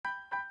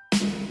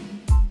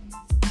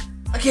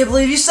can't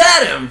believe you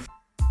sat him.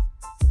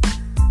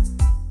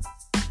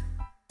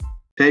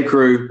 Hey,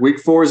 crew. Week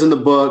 4 is in the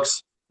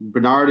books.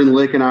 Bernard and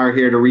Lick and I are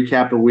here to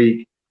recap the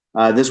week.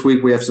 This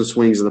week we have some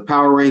swings in the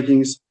power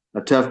rankings,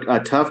 a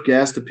tough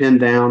guest to pin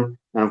down,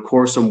 and, of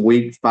course, some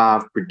Week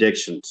 5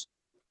 predictions.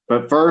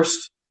 But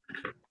first,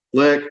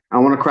 Lick, I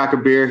want to crack a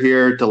beer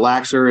here to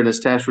Laxer and his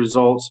test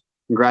results.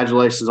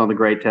 Congratulations on the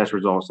great test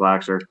results,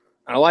 Laxer.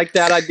 I like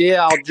that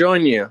idea. I'll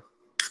join you.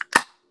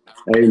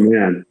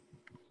 Amen.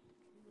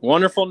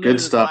 Wonderful news,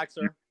 Good stuff.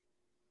 Laxer.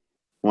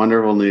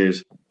 Wonderful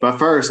news. But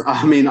first, I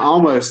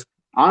almost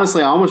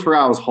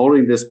forgot I was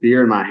holding this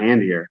beer in my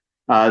hand here.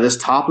 This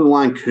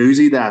top-of-the-line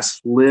koozie that I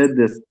slid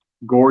this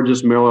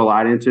gorgeous Miller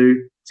Lite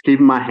into. It's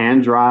keeping my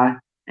hand dry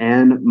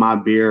and my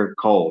beer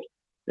cold.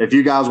 If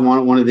you guys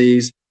want one of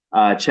these,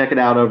 check it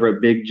out over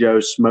at Big Joe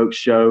Smoke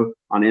Show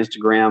on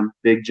Instagram,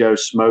 Big Joe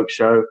Smoke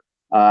Show.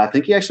 I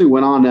think he actually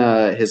went on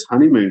his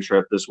honeymoon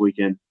trip this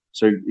weekend.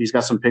 So he's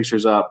got some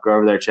pictures up. Go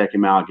over there, check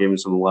him out, give him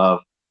some love.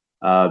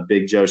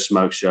 Big Joe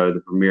Smoke Show,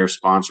 the premier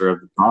sponsor of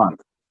the pod.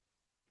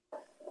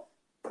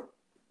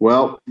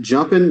 Well, let's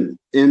jump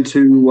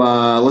into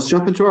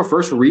our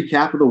first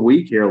recap of the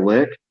week here,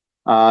 Lick.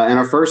 And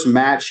our first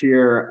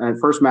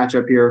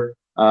matchup here,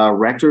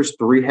 Rector's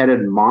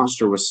three-headed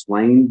monster was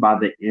slain by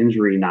the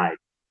injury night.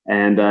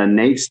 And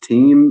Nate's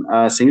team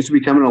seems to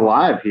be coming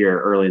alive here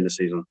early in the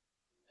season.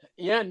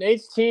 Yeah,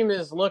 Nate's team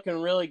is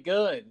looking really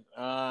good.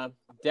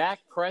 Dak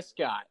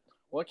Prescott,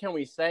 what can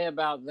we say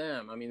about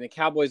them? I mean, the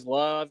Cowboys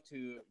love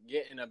to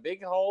get in a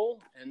big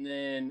hole and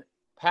then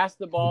pass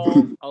the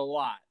ball a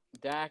lot.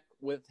 Dak,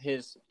 with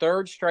his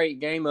third straight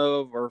game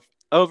over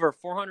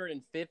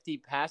 450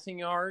 passing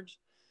yards,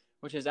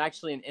 which is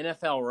actually an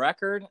NFL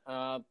record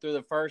through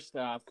the first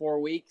 4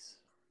 weeks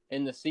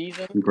in the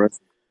season.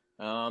 Impressive.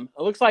 It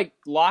looks like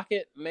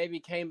Lockett maybe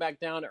came back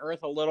down to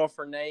earth a little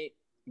for Nate,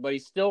 but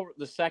he's still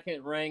the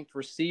second-ranked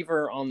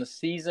receiver on the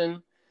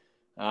season,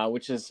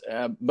 which is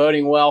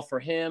boding well for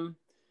him.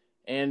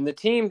 And the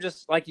team,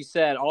 just like you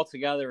said,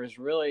 altogether is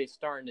really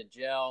starting to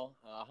gel.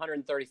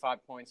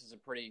 135 points is a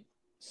pretty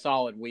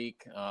solid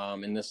week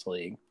in this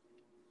league.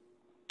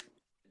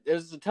 It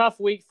was a tough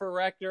week for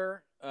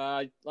Rector.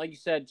 Like you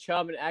said,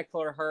 Chubb and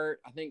Eckler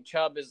hurt. I think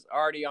Chubb is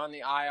already on the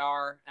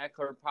IR.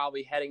 Eckler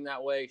probably heading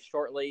that way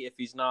shortly if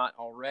he's not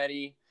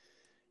already.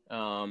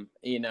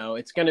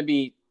 It's going to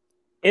be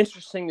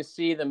interesting to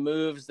see the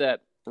moves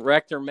that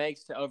Rector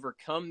makes to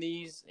overcome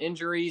these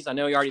injuries. I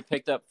know he already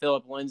picked up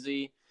Phillip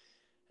Lindsay,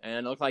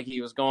 and it looked like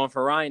he was going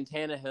for Ryan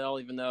Tannehill,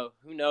 even though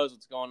who knows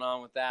what's going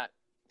on with that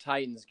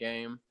Titans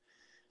game.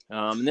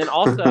 And then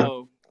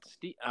also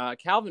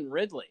Calvin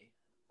Ridley.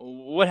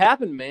 What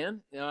happened,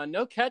 man?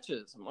 No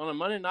catches on a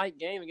Monday night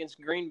game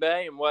against Green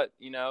Bay, and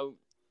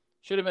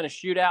should have been a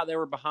shootout. They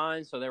were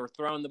behind, so they were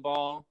throwing the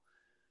ball.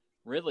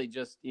 Ridley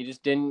just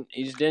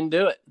didn't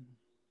do it.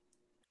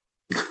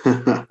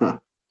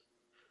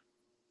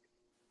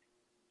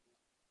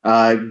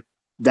 That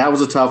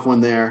was a tough one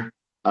there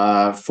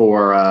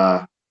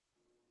for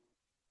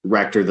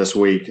Rector this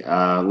week,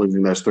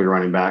 losing those 3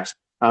 running backs.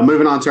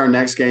 Moving on to our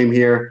next game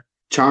here.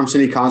 Charm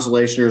City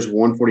Consolationers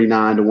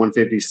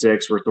 149-156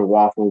 versus the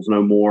Waffles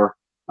No More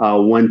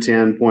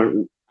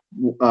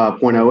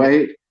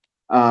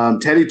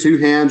 110.08. Teddy Two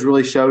Hands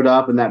really showed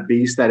up in that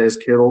beast that is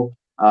Kittle.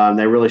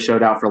 They really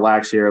showed out for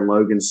Lax here, and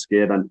Logan's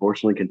skid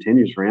unfortunately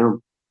continues for him.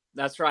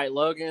 That's right,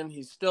 Logan.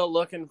 He's still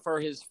looking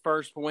for his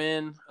first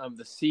win of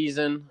the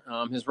season.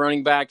 His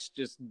running backs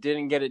just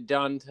didn't get it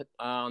done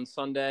on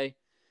Sunday.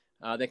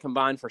 They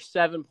combined for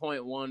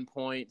 7.1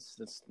 points.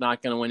 That's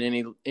not going to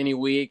win any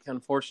week,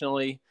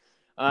 unfortunately.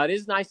 It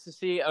is nice to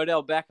see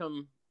Odell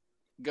Beckham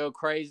go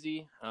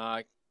crazy,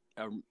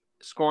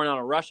 scoring on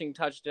a rushing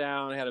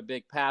touchdown, had a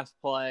big pass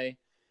play.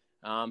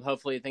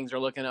 Hopefully things are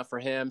looking up for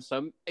him.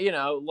 So,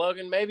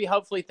 Logan,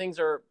 hopefully things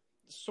are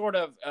sort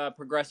of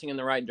progressing in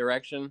the right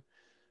direction.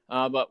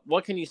 But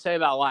what can you say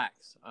about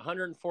Lax?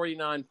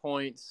 149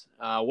 points.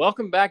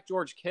 Welcome back,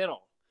 George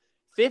Kittle.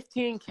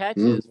 15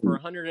 catches for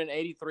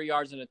 183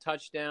 yards and a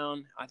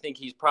touchdown. I think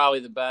he's probably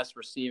the best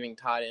receiving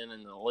tight end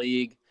in the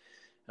league.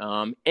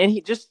 And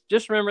he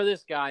just remember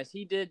this, guys.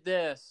 He did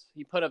this.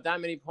 He put up that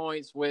many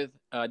points with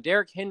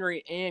Derrick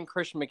Henry and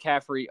Christian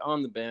McCaffrey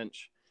on the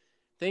bench.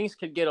 Things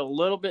could get a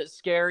little bit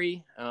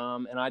scary,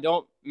 and I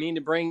don't mean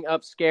to bring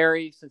up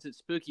scary since it's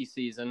spooky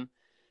season.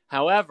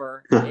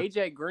 However,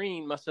 A.J.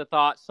 Green must have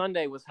thought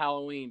Sunday was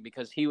Halloween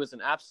because he was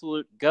an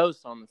absolute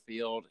ghost on the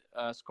field,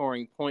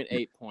 scoring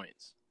 0.8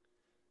 points.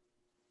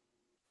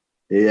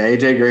 Yeah,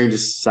 A.J. Green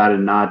just decided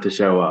not to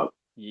show up.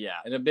 Yeah,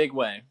 in a big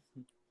way.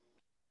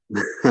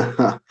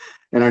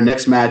 In our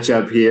next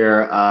matchup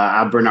here,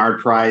 Bernard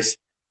Price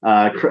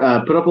put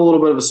up a little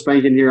bit of a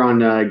spanking here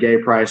on Gay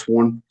Price,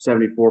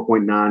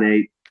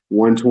 174.98,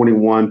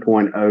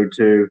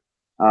 121.02.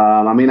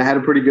 I had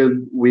a pretty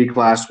good week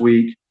last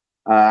week.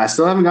 I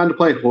still haven't gotten to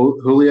play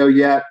Julio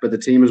yet, but the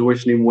team is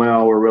wishing him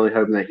well. We're really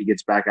hoping that he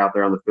gets back out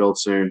there on the field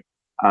soon.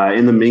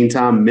 In the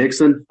meantime,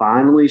 Mixon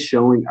finally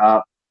showing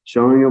up,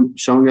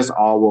 showing us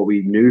all what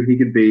we knew he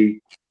could be.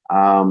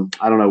 I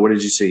don't know. What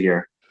did you see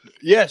here?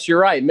 Yes, you're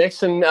right.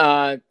 Mixon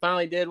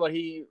finally did what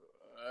he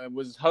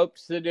was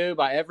hoped to do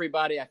by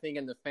everybody, I think,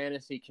 in the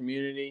fantasy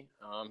community.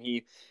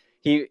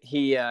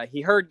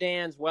 He heard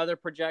Dan's weather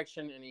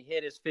projection and he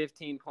hit his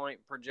 15-point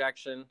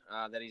projection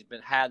that he's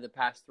been had the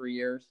past 3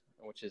 years,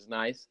 which is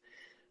nice.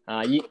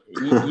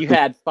 You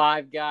had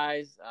 5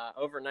 guys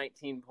over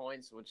 19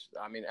 points, which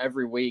I mean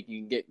every week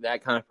you can get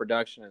that kind of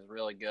production is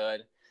really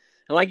good.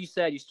 And like you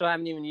said, you still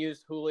haven't even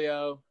used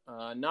Julio.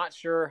 Not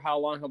sure how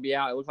long he'll be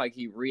out. It looked like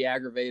he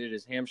re-aggravated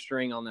his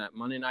hamstring on that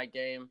Monday night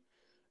game.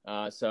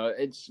 So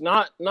it's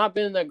not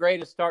been the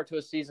greatest start to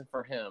a season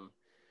for him.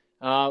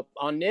 On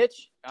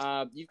Nitch,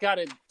 you've got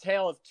a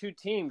tale of two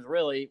teams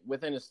really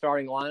within his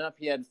starting lineup.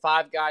 He had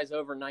 5 guys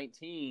over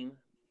 19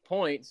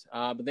 points,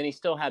 but then he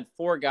still had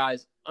 4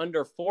 guys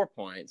under 4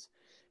 points.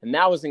 And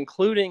that was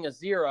including a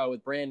 0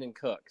 with Brandon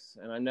Cooks.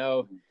 And I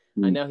know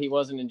he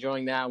wasn't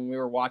enjoying that when we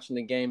were watching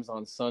the games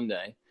on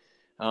Sunday.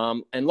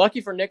 And lucky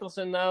for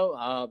Nicholson,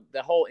 though,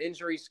 the whole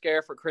injury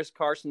scare for Chris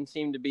Carson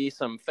seemed to be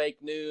some fake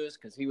news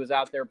because he was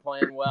out there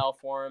playing well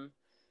for him.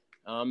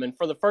 And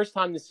for the first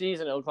time this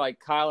season, it looked like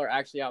Kyler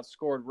actually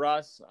outscored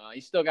Russ.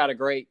 He's still got a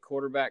great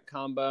quarterback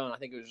combo, and I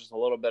think it was just a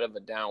little bit of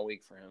a down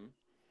week for him.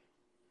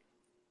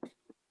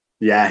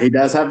 Yeah, he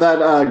does have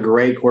that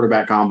great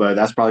quarterback combo.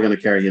 That's probably going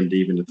to carry him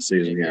deep into the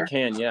season here. It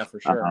can, yeah, for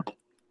sure.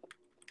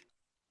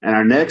 And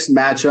our next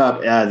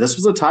matchup, this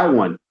was a tight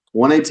one.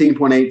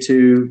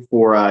 118.82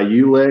 for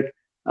Ulick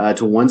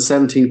to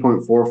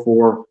 117.44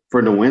 for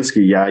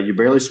Nowinski. Yeah, you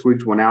barely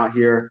squeaked one out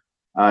here.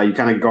 You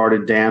kind of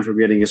guarded Dan from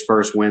getting his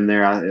first win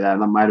there. That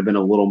might have been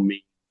a little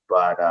mean,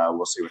 but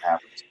we'll see what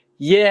happens.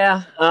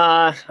 Yeah,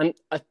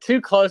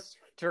 too close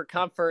for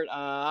comfort.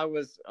 I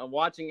was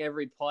watching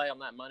every play on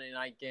that Monday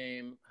night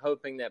game,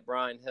 hoping that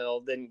Brian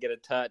Hill didn't get a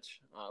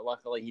touch.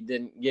 Luckily, he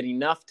didn't get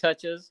enough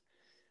touches.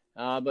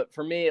 But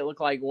for me, it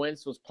looked like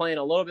Wentz was playing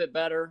a little bit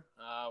better,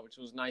 which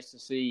was nice to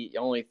see. He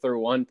only threw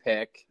 1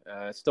 pick.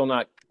 Still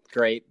not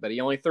great, but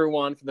he only threw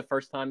 1 for the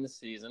first time this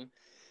season.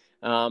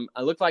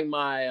 It looked like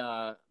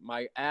my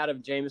ad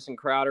of Jamison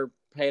Crowder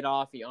paid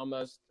off. He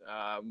was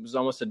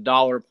almost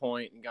 $1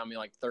 point and got me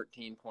like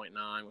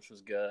 13.9, which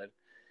was good.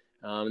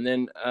 And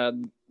then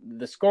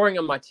the scoring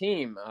of my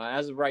team,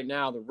 as of right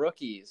now, the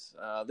rookies,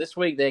 this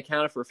week they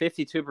accounted for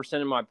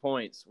 52% of my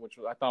points, which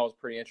I thought was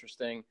pretty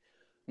interesting.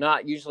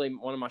 Not usually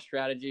one of my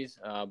strategies,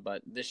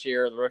 but this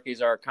year the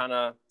rookies are kind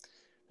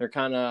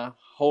of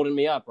holding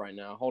me up right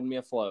now, holding me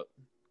afloat.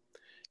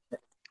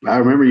 I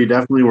remember you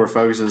definitely were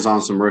focusing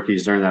on some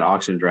rookies during that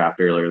auction draft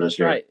earlier this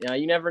year. That's right.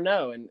 You never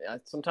know, and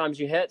sometimes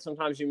you hit,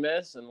 sometimes you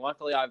miss, and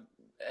luckily I've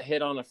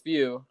hit on a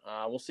few.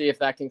 We'll see if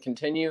that can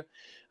continue.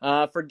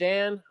 For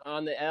Dan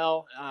on the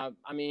L,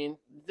 I mean,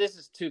 this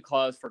is too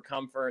close for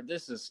comfort.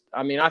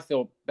 I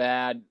feel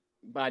bad,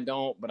 but I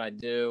don't, but I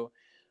do.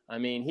 I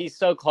mean, he's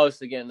so close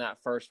to getting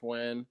that first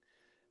win.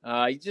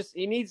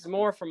 He needs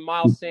more from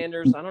Miles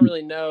Sanders. I don't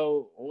really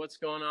know what's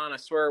going on. I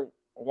swear,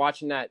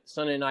 watching that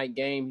Sunday night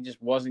game, he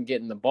just wasn't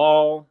getting the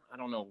ball. I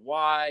don't know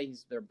why.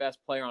 He's their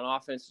best player on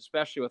offense,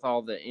 especially with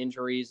all the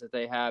injuries that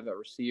they have at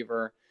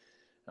receiver.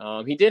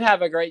 He did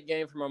have a great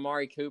game from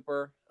Amari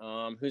Cooper,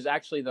 who's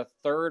actually the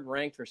 3rd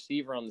ranked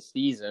receiver on the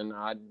season.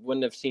 I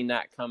wouldn't have seen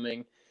that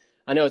coming.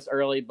 I know it's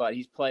early, but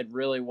he's played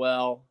really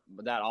well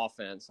with that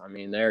offense. I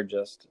mean, they're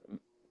just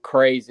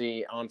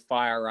crazy on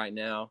fire right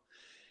now.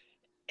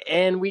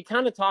 And we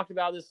kind of talked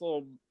about this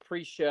little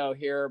pre-show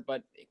here,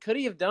 but could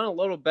he have done a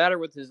little better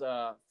with his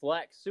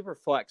super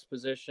flex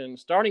position,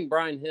 starting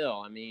Brian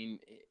Hill? I mean,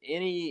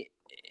 any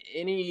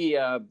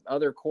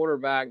other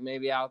quarterback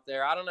maybe out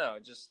there? I don't know.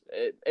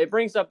 It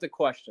brings up the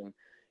question.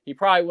 He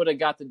probably would have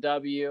got the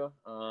W.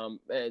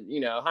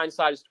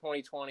 Hindsight is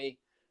 2020.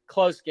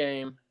 Close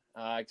game.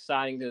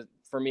 Exciting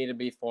for me to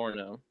be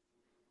 4-0.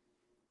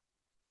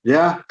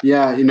 Yeah,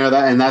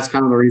 that, and that's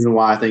kind of the reason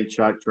why I think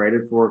Chuck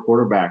traded for a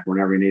quarterback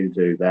whenever he needed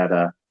to.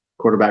 That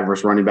quarterback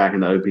versus running back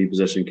in the OP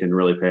position can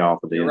really pay off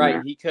at the end. Right,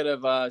 there. He could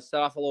have set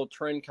off a little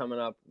trend coming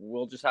up.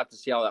 We'll just have to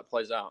see how that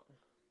plays out.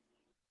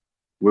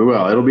 We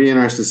will. It'll be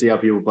interesting to see how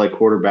people play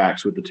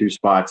quarterbacks with the 2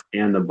 spots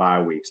and the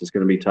bye weeks. It's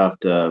going to be tough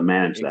to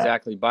manage that.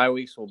 Exactly. Bye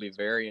weeks will be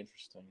very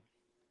interesting.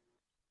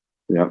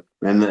 Yep,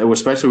 and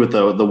especially with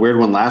the weird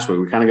one last week,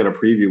 we kind of got a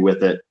preview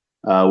with it.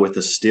 With the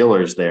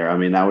Steelers there. I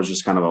mean, that was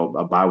just kind of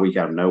a bye week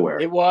out of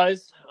nowhere. It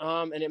was,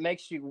 and it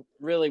makes you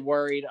really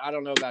worried. I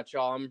don't know about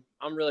y'all.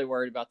 I'm really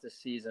worried about this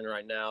season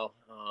right now.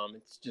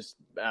 It's just,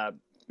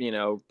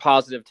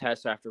 positive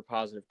test after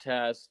positive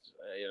test.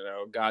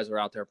 Guys are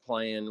out there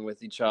playing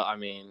with each other. I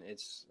mean,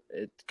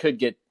 it could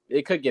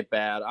get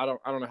bad. I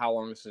don't know how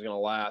long this is going to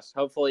last.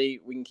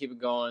 Hopefully we can keep it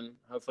going.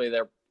 Hopefully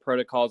their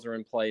protocols are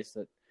in place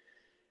that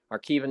are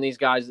keeping these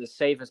guys as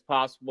safe as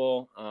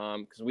possible,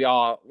 because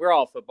we're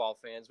all football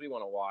fans. We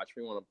want to watch.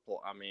 We want to.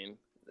 I mean,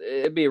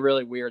 it'd be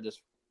really weird to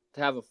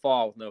have a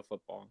fall with no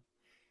football.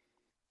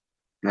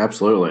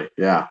 Absolutely,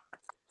 yeah,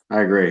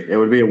 I agree. It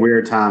would be a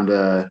weird time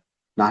to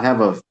not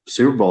have a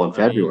Super Bowl in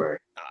February.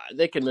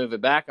 They can move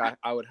it back.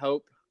 I would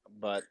hope,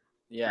 but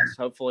yes,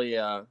 hopefully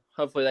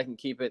they can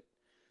keep it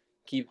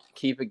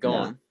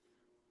going.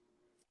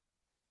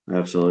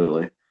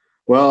 Absolutely.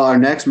 Well, our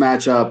next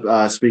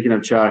matchup, speaking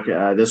of Chuck,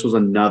 this was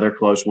another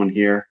close one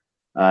here.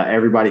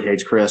 Everybody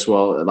hates Chris.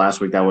 Well,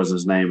 last week that was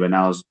his name, but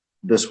now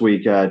this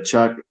week,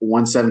 Chuck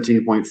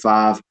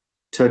 117.5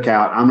 took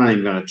out. I'm not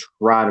even going to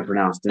try to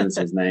pronounce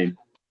Dennis's name.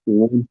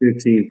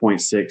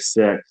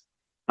 115.66.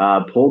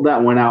 Pulled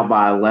that one out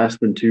by less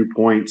than 2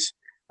 points.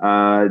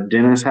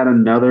 Dennis had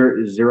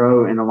another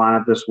zero in the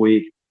lineup this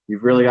week.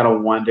 You've really got to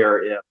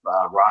wonder if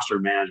roster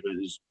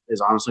management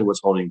is honestly what's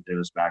holding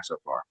Dennis back so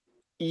far.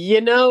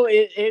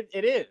 It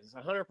is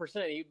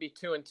 100%. He'd be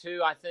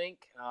 2-2, I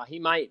think. He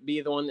might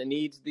be the one that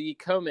needs the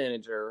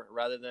co-manager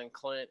rather than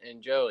Clint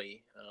and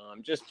Joey.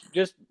 Just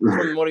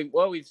from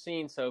what we've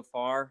seen so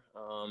far.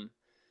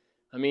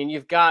 I mean, you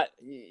gotta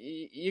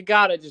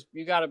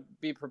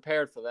be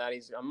prepared for that.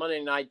 He's a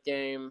Monday night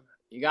game.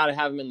 You got to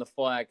have him in the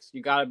flex.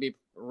 You got to be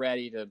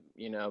ready to,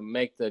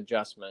 make the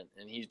adjustment.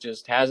 And he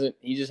just hasn't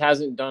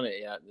done it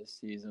yet this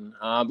season.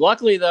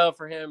 Luckily though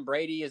for him,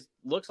 Brady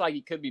looks like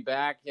he could be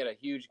back. He had a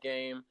huge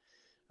game.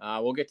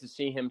 We'll get to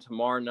see him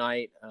tomorrow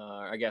night.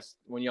 I guess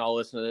when y'all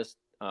listen to this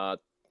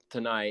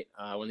tonight,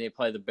 when they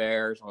play the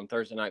Bears on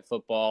Thursday Night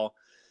Football.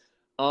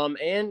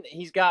 And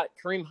he's got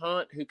Kareem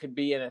Hunt, who could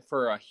be in it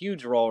for a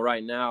huge role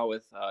right now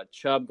with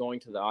Chubb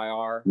going to the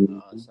IR.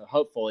 So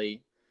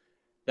hopefully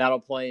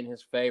that'll play in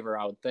his favor,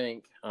 I would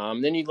think.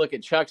 Then you look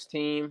at Chuck's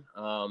team.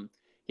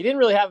 He didn't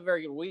really have a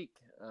very good week.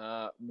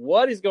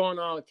 What is going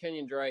on with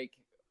Kenyon Drake?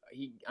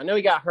 I know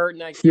he got hurt in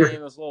that game.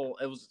 It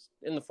was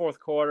in the fourth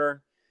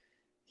quarter.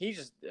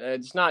 He's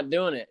just not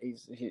doing it.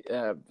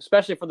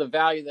 Especially for the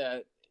value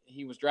that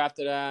he was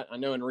drafted at. I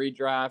know in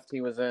redraft he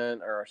was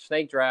in, or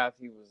snake draft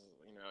he was,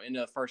 into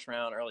the first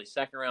round, early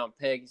second round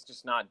pick.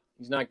 He's not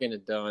getting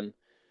it done.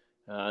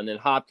 And then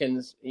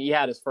Hopkins, he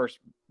had his first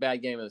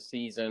bad game of the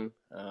season,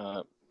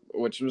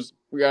 which was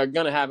we are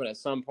going to happen at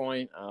some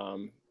point.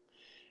 And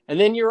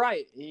then you're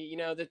right.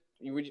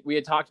 We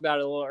had talked about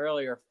it a little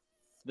earlier.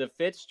 The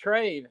Fitz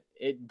trade,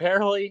 it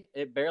barely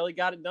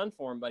got it done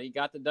for him, but he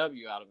got the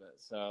W out of it.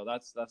 So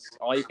that's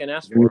all you can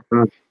ask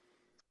for.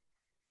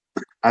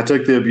 I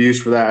took the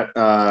abuse for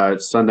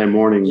that Sunday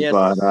morning, yes.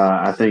 But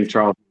I think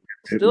Charles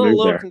still a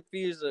little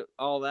confused at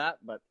all that,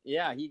 but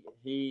yeah, he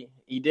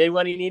did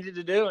what he needed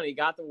to do, and he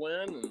got the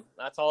win, and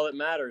that's all that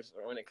matters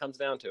when it comes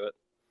down to it.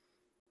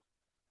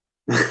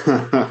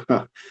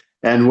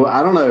 And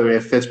I don't know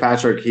if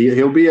Fitzpatrick,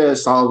 he'll be a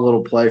solid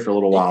little play for a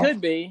little while. He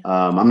could be.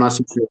 I'm not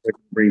so sure if they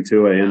can bring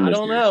Tua in. I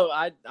don't know.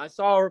 I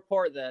saw a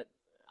report that,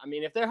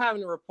 if they're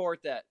having a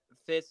report that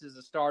Fitz is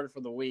the starter for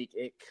the week,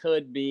 it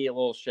could be a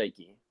little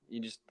shaky.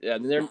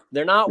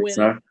 They're not winning.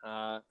 So?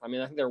 I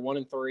think they're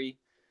 1-3.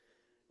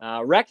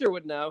 Rector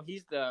would know.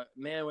 He's the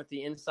man with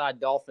the inside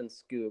Dolphins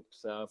scoop.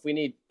 So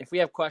if we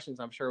have questions,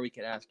 I'm sure we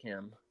could ask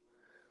him.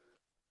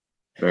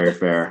 Very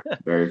fair.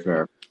 Very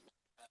fair.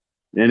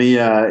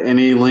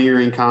 Any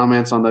lingering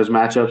comments on those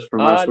matchups from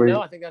last week?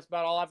 No, I think that's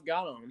about all I've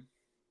got on them.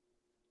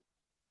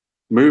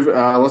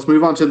 Let's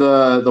move on to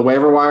the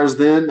waiver wires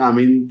then.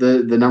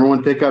 The number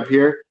one pickup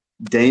here,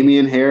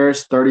 Damian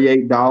Harris,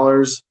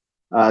 $38.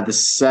 The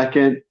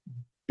second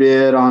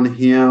bid on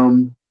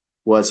him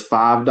was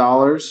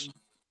 $5.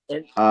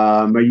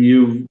 Are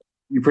you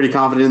pretty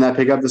confident in that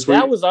pickup this week?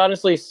 That was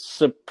honestly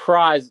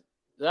surprising.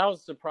 That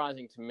was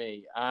surprising to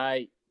me.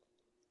 I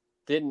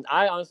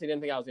honestly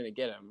didn't think I was going to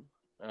get him.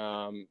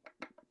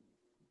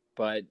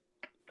 But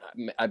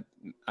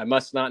I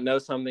must not know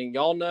something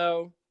y'all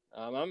know.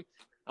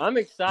 I'm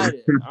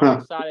excited. I'm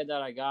excited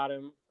that I got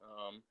him.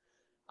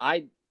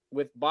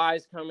 With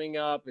buys coming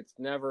up, it's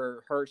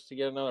never hurts to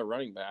get another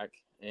running back,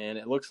 and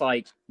it looks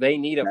like they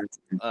need a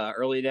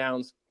early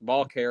downs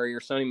ball carrier.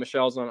 Sony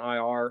Michel's on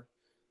IR.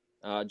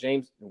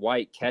 James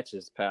White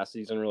catches passes.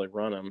 He doesn't really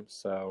run them,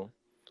 so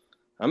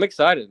I'm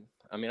excited.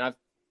 I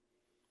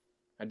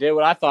did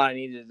what I thought I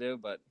needed to do,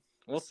 but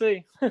we'll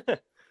see.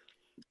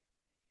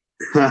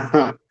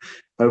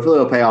 Hopefully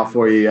it'll pay off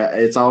for you.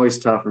 It's always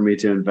tough for me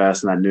to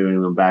invest in that New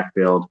England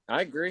backfield.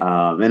 I agree.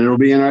 And it'll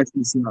be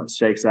interesting to see how it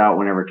shakes out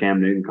whenever Cam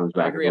Newton comes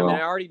back. I agree. Well.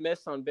 I already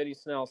missed on Benny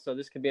Snell, so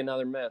this could be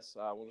another miss.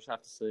 We'll just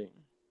have to see.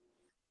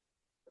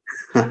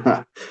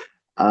 Going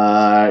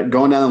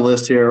down the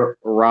list here,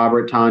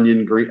 Robert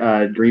Tonyan,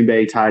 Green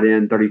Bay tight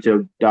end,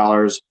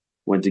 $32,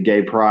 went to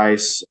Gabe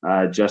Price.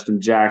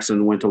 Justin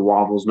Jackson went to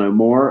Waffles No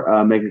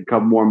More. Making a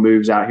couple more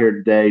moves out here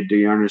today.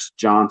 Dearness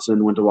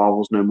Johnson went to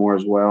Waffles No More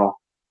as well.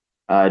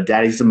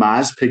 Daddy's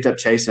Demise picked up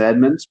Chase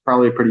Edmonds.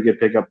 Probably a pretty good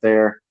pickup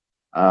there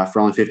for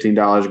only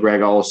 $15.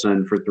 Greg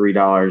Olson for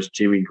 $3.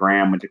 Jimmy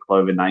Graham went to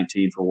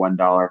Clovid19 for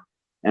 $1.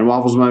 And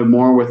Waffles No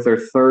More with their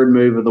third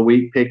move of the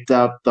week picked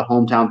up the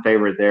hometown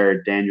favorite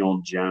there,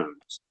 Daniel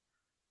Jones.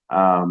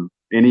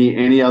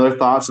 Any other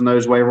thoughts on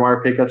those waiver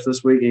wire pickups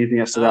this week? Anything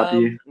that stood out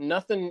to you?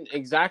 Nothing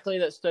exactly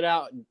that stood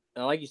out.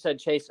 Like you said,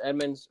 Chase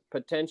Edmonds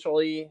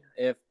potentially,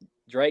 if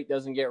Drake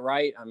doesn't get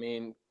right.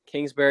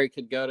 Kingsbury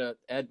could go to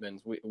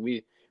Edmonds.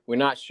 We're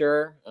not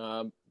sure,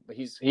 but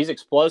he's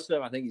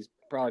explosive. I think he's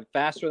probably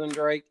faster than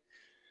Drake.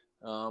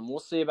 We'll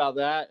see about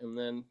that. And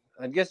then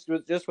I guess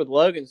with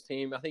Logan's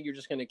team, I think you're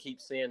just going to keep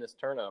seeing this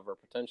turnover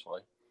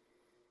potentially.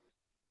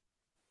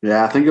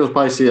 Yeah, I think you'll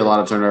probably see a lot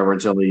of turnover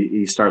until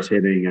he starts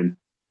hitting, and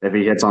if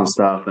he hits on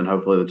stuff, then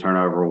hopefully the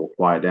turnover will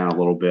quiet down a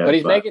little But bit. But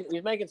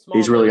he's making small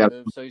he's really money got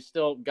moves, so he's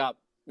still got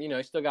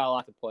a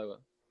lot to play with.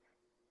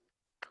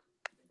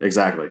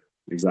 exactly,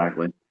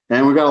 exactly.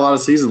 And we've got a lot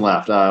of season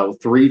left.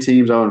 3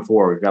 teams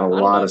 0-4. We've got a I don't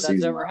know lot if of that's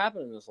season ever left.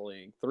 happened in this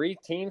league. 3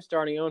 teams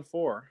starting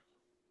 0-4.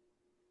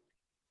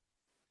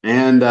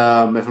 And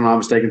if I'm not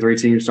mistaken, 3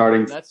 teams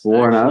starting That's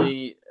 4-0.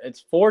 actually it's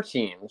 4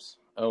 teams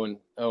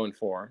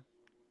 0-4.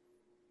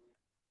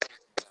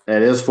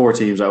 It is 4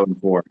 teams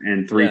 0-4,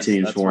 and three Yes,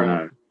 teams that's 4 right.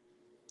 0.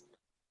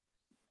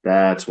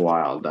 That's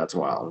wild. That's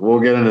wild. We'll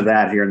get into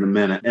that here in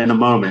a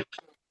moment.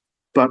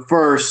 But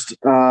first,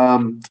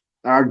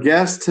 our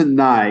guest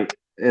tonight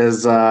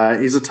is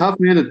he's a tough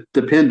man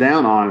to pin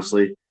down,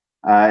 honestly,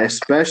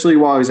 especially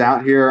while he's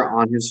out here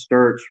on his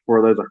search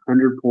for those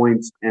 100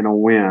 points and a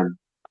win.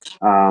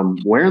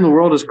 Where in the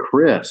world is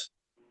Chris?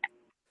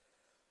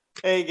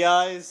 Hey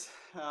guys,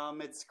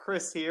 it's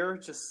Chris here,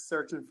 just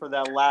searching for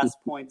that last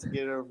point to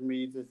get over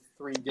me to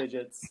 3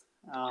 digits.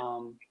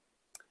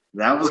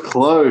 That was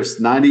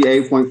close.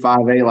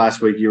 98.58 last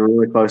week. You were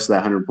really close to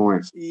that 100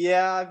 points.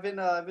 Yeah, I've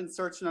been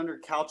searching under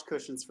couch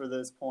cushions for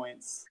those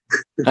points.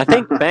 I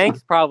think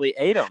Banks probably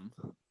ate them.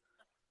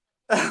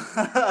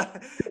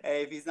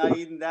 Hey, if he's not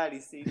eating that,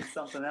 he's eating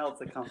something else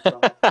that comes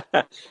from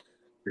it.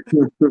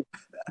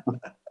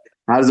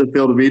 How does it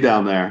feel to be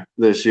down there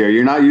this year?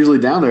 You're not usually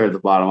down there at the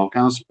bottom. I'm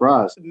kind of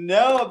surprised.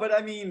 No, but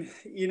I mean,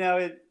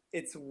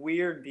 it's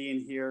weird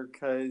being here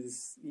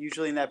because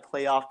usually in that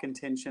playoff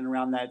contention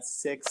around that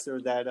 6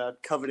 or that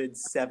coveted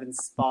 7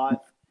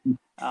 spot.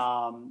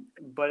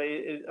 But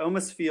it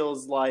almost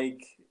feels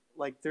like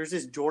there's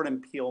this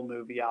Jordan Peele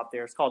movie out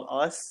there. It's called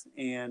Us,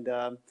 and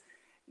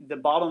the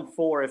bottom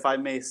 4, if I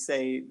may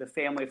say, the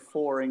family of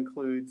 4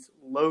 includes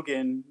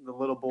Logan, the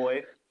little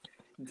boy,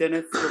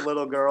 Dennis, the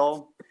little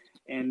girl,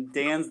 and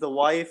Dan's the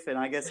wife, and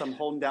I guess I'm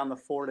holding down the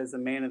fort as the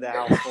man of the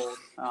household,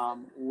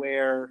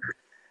 where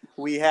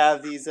we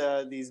have these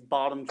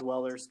bottom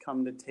dwellers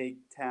come to take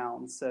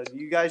town. So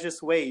you guys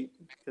just wait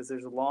because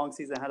there's a long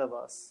season ahead of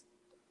us.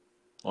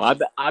 Well,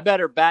 I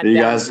better batten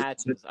down the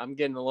hatches. I'm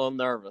getting a little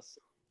nervous.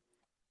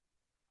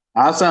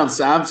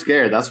 I'm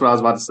scared. That's what I was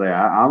about to say.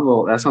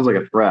 That sounds like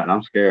a threat.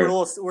 I'm scared.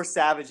 We're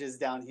savages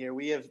down here.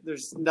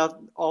 There's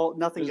nothing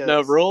There's goes.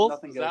 no rules.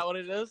 Nothing Is goes. that what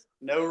it is?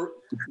 No,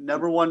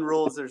 number 1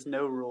 rule is there's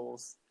no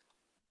rules.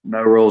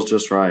 No rules,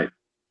 just right.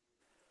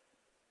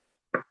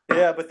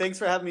 Yeah, but thanks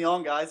for having me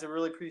on, guys. I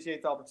really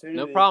appreciate the opportunity.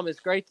 No problem. It's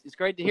great. It's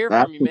great to hear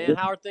from you, man.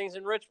 How are things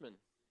in Richmond?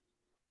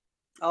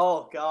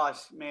 Oh gosh,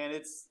 man,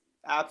 it's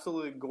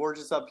absolutely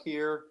gorgeous up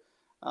here.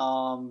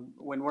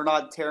 When we're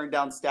not tearing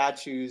down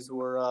statues,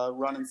 we're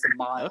running some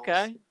miles.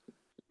 Okay.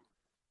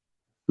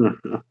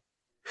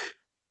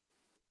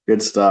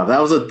 Good stuff. That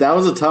was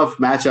a tough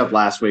matchup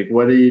last week.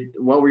 What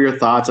were your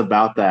thoughts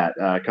about that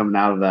coming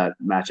out of that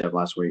matchup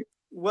last week?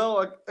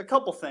 Well, a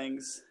couple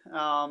things.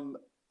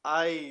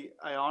 I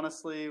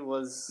honestly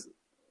was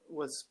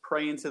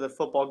praying to the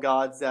football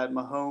gods that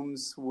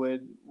Mahomes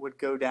would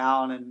go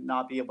down and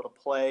not be able to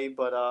play,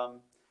 but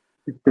of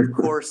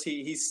course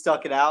he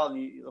stuck it out, and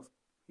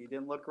he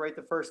didn't look great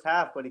the first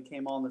half, but he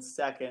came on the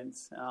second.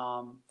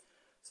 So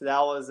that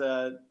was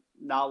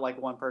not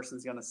like one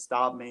person's going to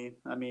stop me.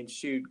 I mean,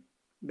 shoot,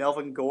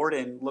 Melvin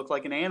Gordon looked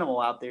like an animal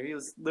out there. He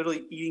was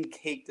literally eating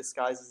cake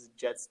disguised as a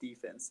Jets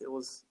defense. It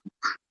was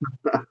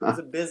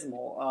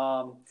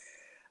abysmal.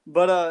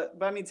 But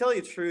I mean, tell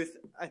you the truth,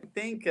 I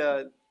think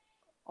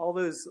all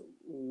those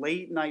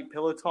late night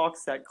pillow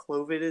talks that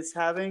Clovid is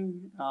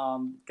having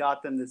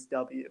got them this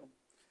W.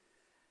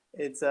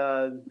 It's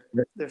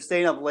they're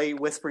staying up late,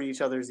 whispering each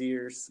other's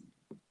ears.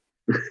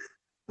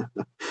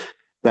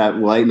 That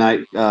late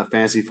night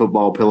fantasy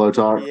football pillow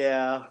talk.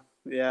 Yeah.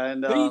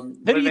 And who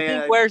do you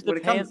think wears the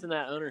pants in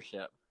that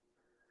ownership?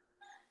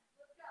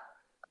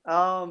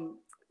 Tell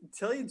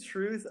you the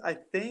truth, I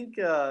think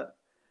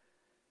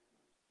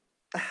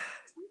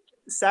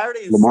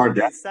Saturday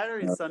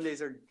and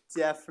Sundays are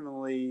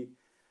definitely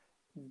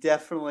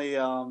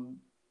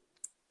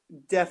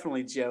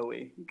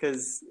Joey,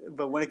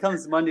 but when it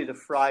comes Monday to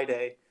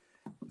Friday,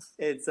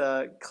 it's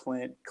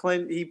Clint.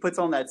 Clint, he puts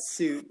on that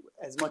suit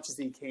as much as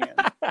he can.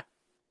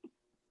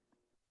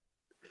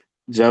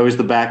 Joey's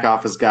the back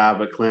office guy,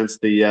 but Clint's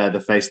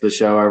the face of the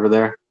show over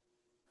there.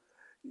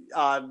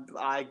 I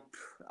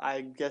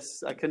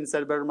guess I couldn't have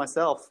said it better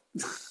myself.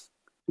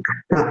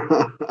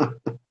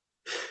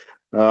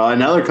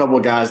 Another couple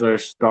of guys that are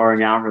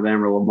starring out for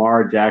them are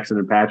Lamar Jackson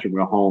and Patrick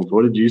Mahomes.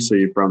 What did you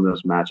see from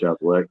this matchup,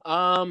 Lick?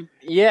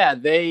 Yeah,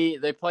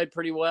 they played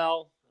pretty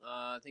well.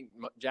 I think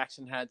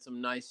Jackson had some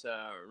nice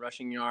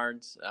rushing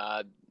yards.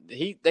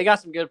 They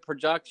got some good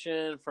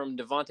production from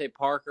Devontae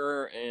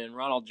Parker and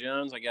Ronald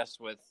Jones. I guess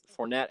with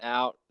Fournette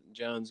out,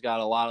 Jones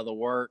got a lot of the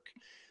work,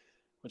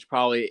 which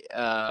probably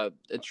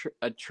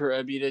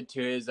attributed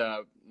to his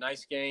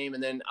nice game.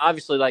 And then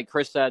obviously, like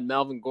Chris said,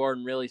 Melvin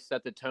Gordon really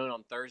set the tone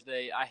on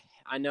Thursday.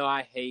 I know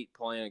I hate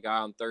playing a guy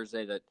on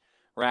Thursday that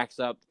racks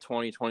up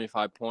 20,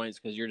 25 points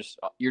because you're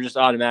just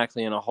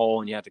automatically in a hole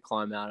and you have to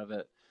climb out of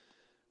it.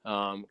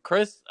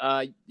 Chris,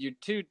 your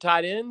two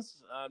tight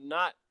ends,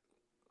 not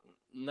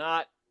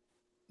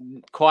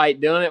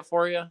quite doing it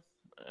for you.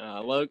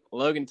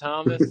 Logan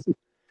Thomas.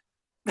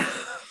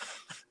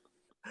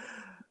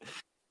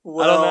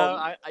 Well, I don't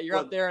know. You're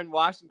up there in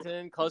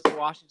Washington, close to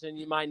Washington.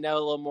 You might know a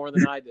little more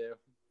than I do.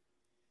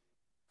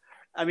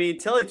 I mean,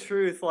 tell the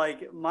truth,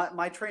 like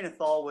my train of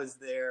thought was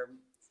there.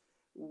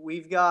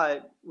 We've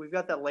got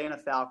the Atlanta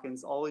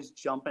Falcons always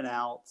jumping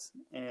out,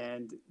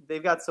 and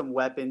they've got some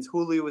weapons.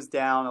 Julio was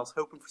down. I was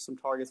hoping for some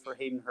targets for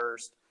Hayden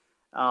Hurst,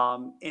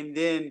 and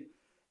then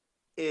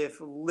if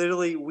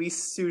literally we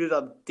suited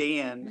up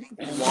Dan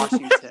in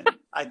Washington,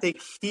 I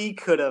think he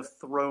could have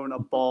thrown a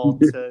ball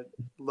to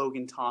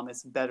Logan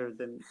Thomas better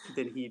than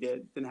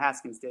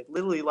Haskins did.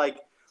 Literally, like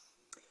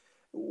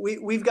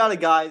we've got a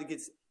guy that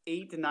gets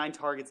 8 to 9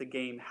 targets a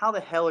game. How the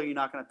hell are you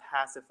not going to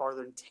pass it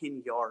farther than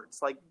 10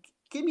 yards? Like,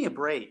 give me a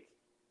break.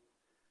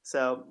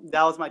 So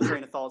that was my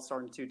train of thought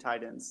starting 2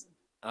 tight ends.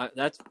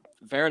 That's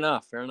fair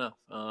enough.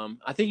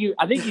 I think you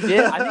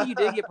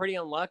did get pretty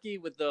unlucky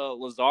with the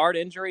Lazard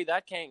injury.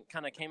 That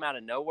kind of came out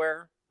of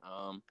nowhere.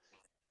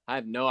 I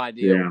have no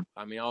idea. Yeah.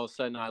 I mean, all of a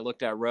sudden I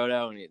looked at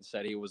Roto and it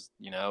said he was,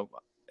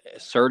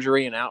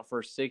 surgery and out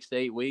for 6 to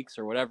 8 weeks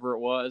or whatever it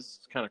was.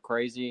 It's kind of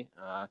crazy.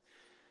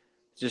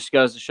 Just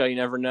goes to show you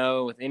never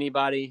know with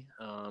anybody.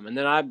 And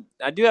then I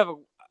do have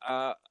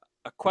a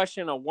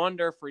question. I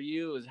wonder for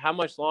you is how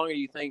much longer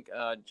you think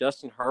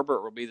Justin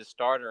Herbert will be the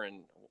starter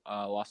in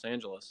Los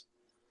Angeles?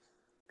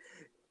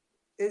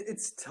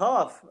 It's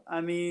tough.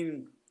 I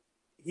mean,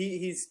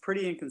 he's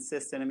pretty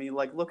inconsistent. I mean,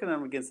 like looking at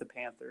him against the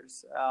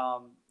Panthers,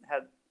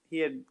 he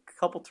had a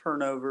couple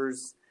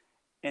turnovers,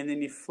 and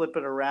then you flip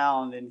it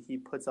around and he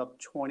puts up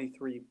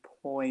 23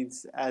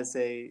 points as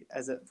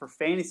for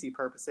fantasy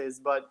purposes.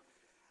 But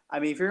I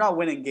mean, if you're not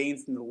winning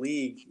games in the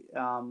league,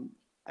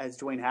 as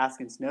Dwayne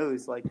Haskins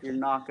knows, like you're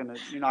not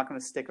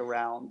gonna stick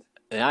around.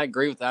 Yeah, I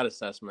agree with that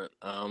assessment.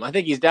 I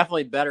think he's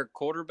definitely a better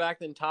quarterback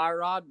than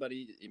Tyrod, but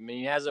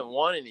he hasn't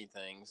won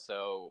anything,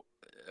 so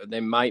they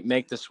might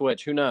make the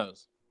switch. Who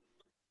knows?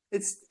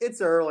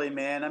 It's early,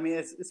 man. I mean,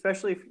 it's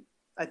especially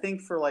I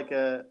think for like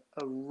a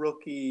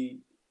rookie,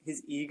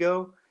 his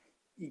ego,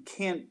 you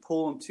can't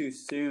pull him too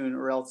soon,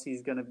 or else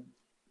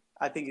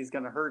I think he's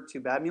gonna hurt too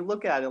bad. I mean,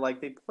 look at it.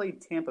 Like they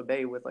played Tampa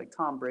Bay with like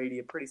Tom Brady,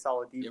 a pretty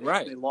solid defense. You're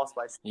right. They lost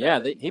by 7.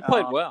 Yeah, he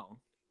played well.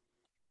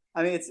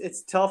 I mean,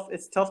 it's tough.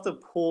 It's tough to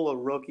pull a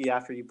rookie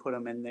after you put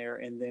him in there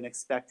and then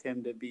expect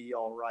him to be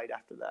all right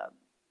after that.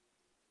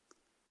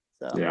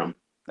 So yeah,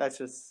 that's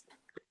just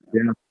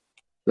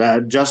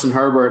Justin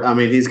Herbert. I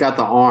mean, he's got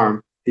the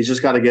arm. He's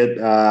just got to get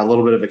a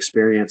little bit of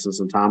experience and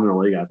some time in the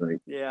league, I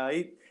think. Yeah,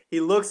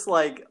 he looks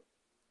like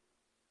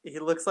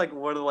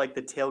one of like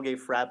the tailgate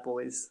frat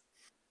boys.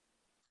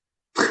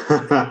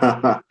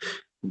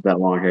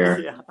 That long hair.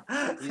 Yeah.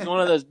 He's one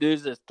of those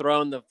dudes that's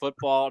throwing the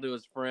football to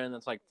his friend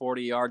that's like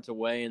 40 yards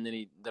away, and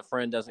then the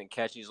friend doesn't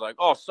catch. He's like,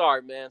 "Oh,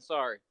 sorry, man,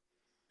 sorry."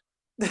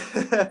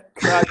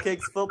 Crowd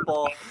kicks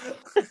football.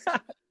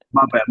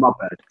 My bad.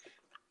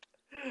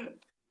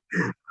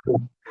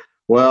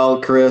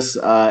 Well, Chris,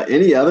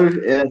 any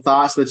other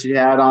thoughts that you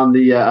had on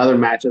the other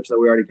matchups that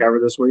we already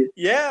covered this week?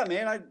 Yeah,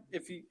 man.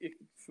 If we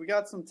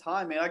got some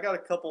time, man, I got a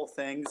couple of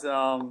things.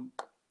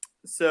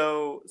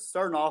 So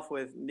starting off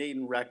with Nate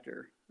and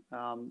Rector.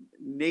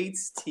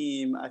 Nate's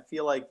team, I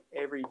feel like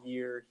every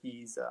year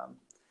he's on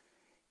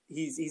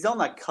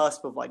that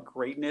cusp of like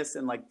greatness,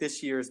 and like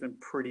this year has been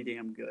pretty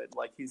damn good.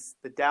 Like he's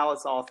the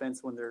Dallas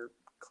offense when they're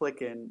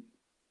clicking,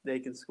 they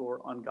can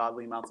score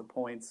ungodly amounts of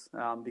points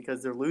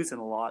because they're losing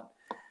a lot.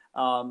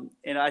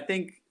 And I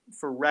think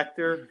for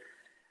Rector,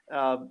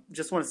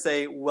 just want to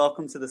say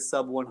welcome to the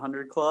Sub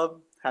 100 Club.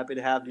 Happy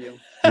to have you.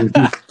 If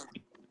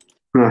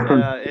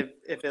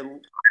it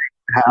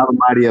how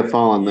mighty have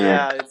fallen there.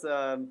 Yeah, it's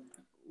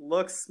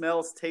looks,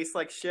 smells, tastes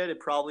like shit. It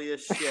probably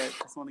is shit.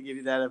 Just want to give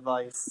you that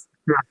advice.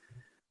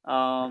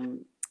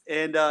 And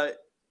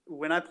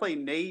when I play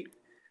Nate,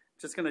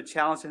 just gonna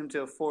challenge him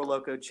to a 4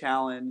 Loco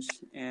challenge,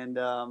 and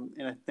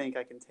I think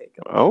I can take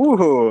him.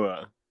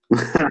 Oh,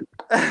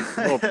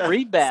 little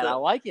pre-bet. I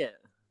like it.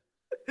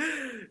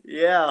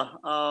 Yeah.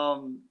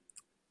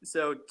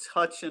 So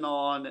touching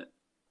on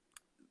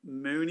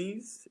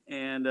Mooney's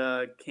and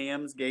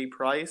Cam's gay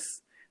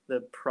price.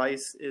 The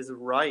price is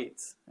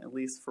right, at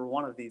least for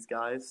one of these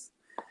guys.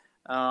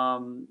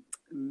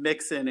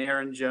 Mixon,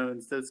 Aaron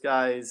Jones, those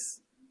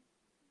guys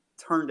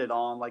turned it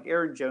on. Like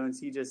Aaron Jones,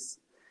 he's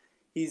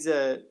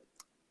a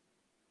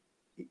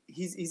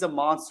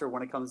monster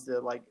when it comes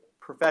to like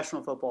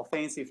professional football,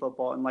 fantasy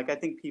football, and like I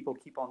think people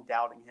keep on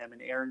doubting him.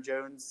 And Aaron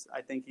Jones, I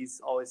think he's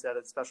always had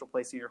a special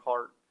place in your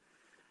heart.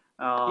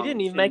 He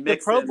didn't even make the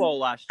Pro Bowl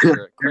last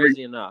year.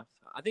 Crazy enough,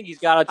 I think he's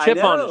got a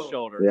chip on his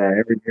shoulder. Yeah,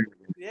 every year.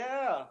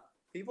 Yeah.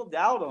 People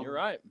doubt him. You're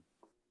right.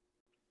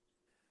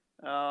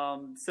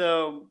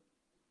 So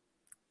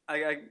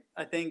I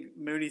think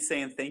Mooney's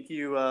saying thank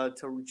you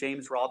to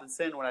James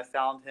Robinson when I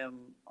found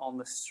him on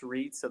the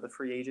streets of the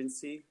free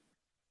agency.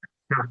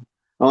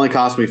 Only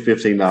cost me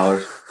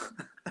 $15.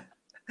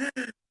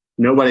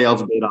 Nobody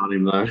else bid on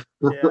him though.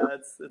 Yeah,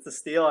 it's a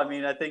steal. I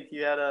mean, I think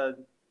you had a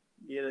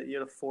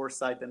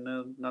foresight that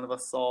none of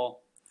us saw.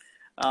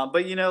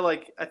 But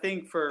like I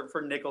think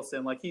for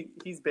Nicholson, like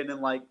he's been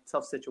in like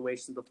tough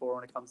situations before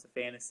when it comes to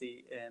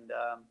fantasy, and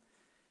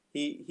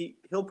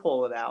he'll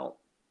pull it out.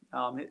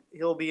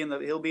 He'll be in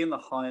the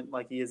hunt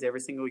like he is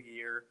every single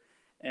year,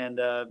 and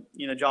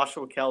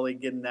Joshua Kelly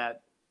getting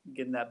that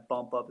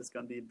bump up is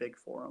going to be big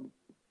for him.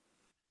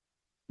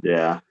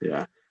 Yeah,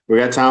 yeah. We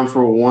got time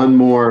for one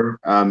more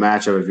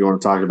matchup if you want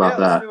to talk about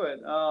that. Let's do it.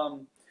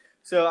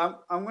 So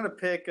I'm going to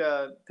pick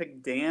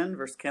Dan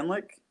versus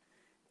Kenlick,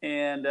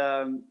 and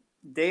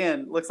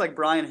Dan looks like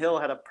Brian Hill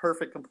had a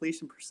perfect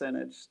completion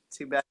percentage.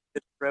 Too bad he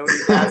didn't throw any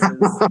passes.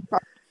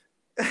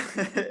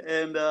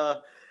 and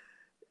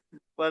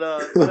but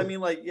I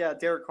mean, like, yeah,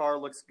 Derek Carr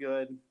looks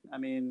good. I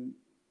mean,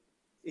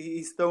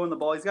 he's throwing the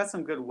ball. He's got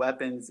some good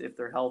weapons if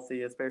they're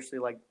healthy, especially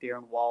like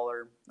Darren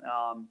Waller.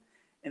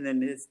 And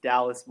then his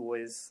Dallas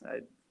boys.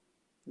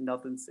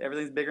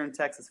 Everything's bigger in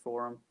Texas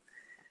for him.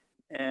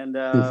 And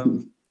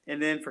and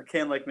then for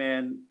Kenlick,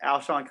 man,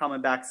 Alshon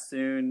coming back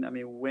soon. I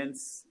mean,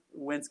 Wentz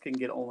can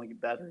only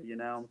better,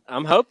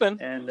 I'm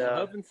hoping. And I'm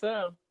hoping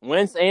so.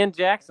 Wentz and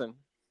Jackson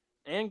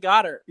and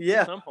Goddard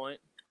at some point.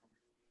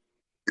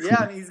 Yeah,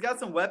 I mean, he's got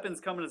some weapons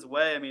coming his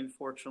way. I mean,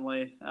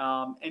 fortunately,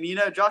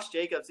 and Josh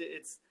Jacobs,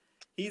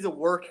 he's a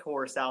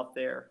workhorse out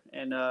there,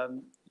 and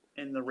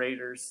in the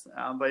Raiders.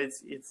 But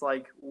it's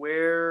like,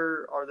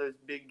 where are those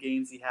big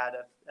games he had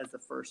as the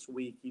first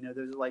week? Those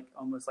are like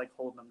almost like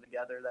holding them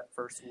together that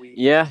first week.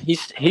 Yeah,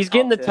 he's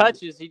getting the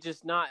touches. He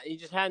just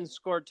hadn't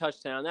scored a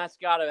touchdown. That's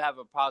got to have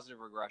a positive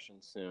regression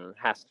soon. It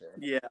has to.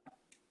 Yeah.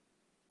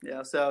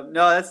 So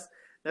no,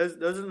 those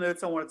are the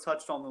notes I want to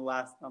touch on the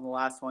last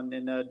one.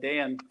 And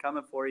Dan,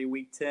 coming for you,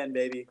 week 10,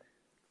 baby.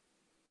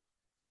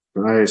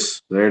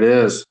 Nice. There it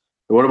is.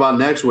 What about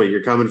next week?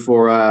 You're coming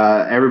for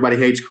Everybody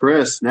Hates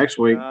Chris next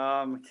week.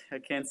 I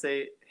can't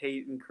say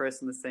hate and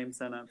Chris in the same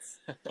sentence.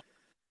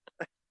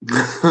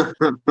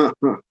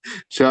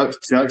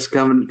 Chuck's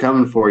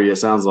coming for you, it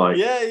sounds like.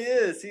 Yeah, he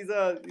is. He's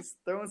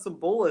throwing some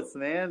bullets,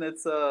 man.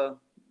 It's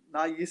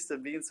not used to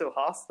being so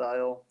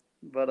hostile.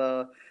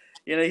 But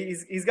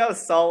he's got a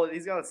solid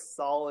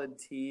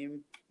team.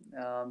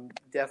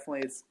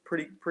 Definitely it's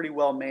pretty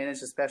well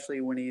managed,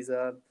 especially when he's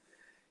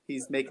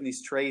making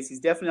these trades. He's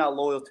definitely not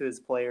loyal to his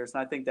players,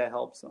 and I think that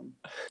helps him.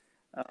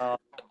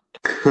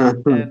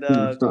 And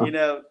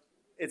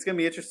it's going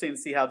to be interesting to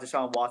see how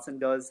Deshaun Watson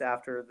does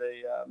after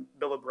the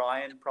Bill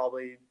O'Brien.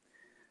 Probably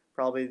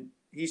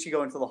he should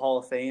go into the Hall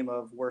of Fame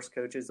of worst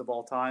coaches of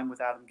all time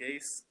with Adam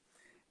Gase.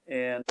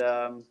 And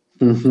and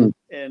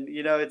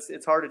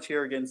it's hard to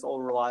cheer against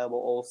old reliable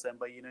Olsen,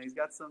 but he's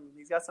got some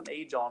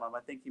age on him.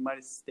 I think he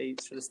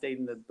should have stayed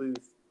in the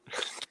booth.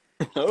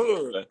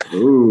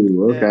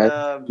 Ooh, okay.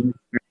 And,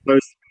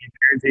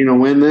 guaranteeing a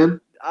win then?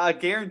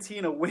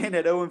 Guaranteeing a win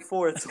at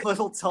 0-4. It's a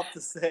little tough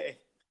to say,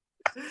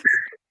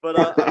 but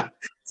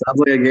sounds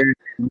like a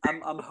guarantee.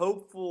 I'm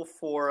hopeful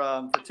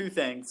for two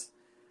things.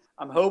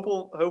 I'm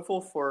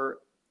hopeful for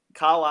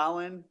Kyle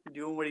Allen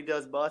doing what he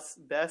does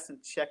best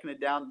and checking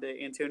it down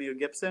to Antonio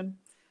Gibson,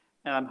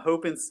 and I'm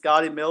hoping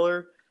Scotty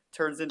Miller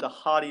turns into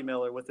Hottie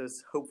Miller with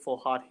his hopeful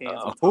hot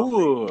hands.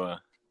 All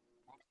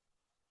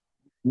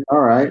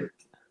right.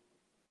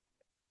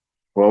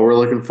 Well, we're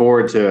looking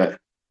forward to it.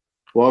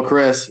 Well,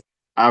 Chris,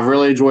 I've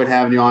really enjoyed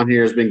having you on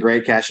here. It's been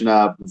great catching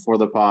up before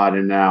the pod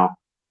and now.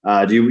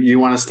 Do you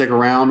want to stick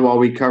around while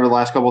we cover the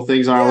last couple of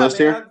things on our list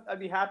here? I'd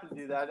be happy to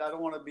do that. I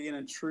don't want to be an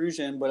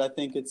intrusion, but I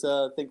think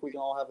I think we can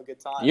all have a good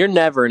time. You're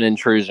never an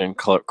intrusion,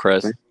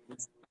 Chris.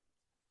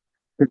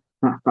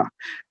 Well,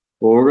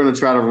 we're going to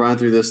try to run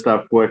through this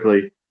stuff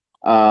quickly.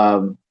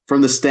 From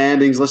the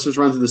standings, let's just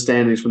run through the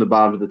standings from the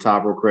bottom to the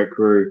top real quick,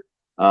 crew.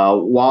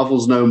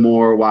 Waffles no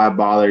more. Why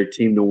bother?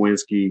 Team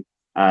Nowinski.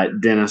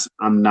 Dennis,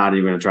 I'm not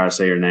even going to try to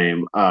say your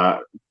name.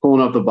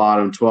 Pulling up the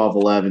bottom, 12,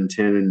 11,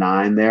 10, and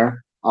 9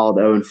 there. All at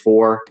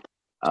 0-4.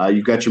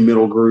 You've got your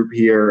middle group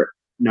here.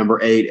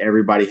 Number 8,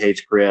 Everybody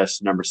Hates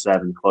Chris. Number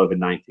 7,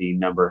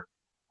 COVID-19.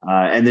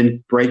 And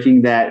then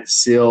breaking that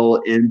seal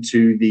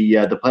into the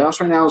playoffs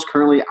right now is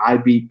currently I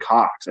Beat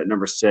Cox at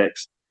number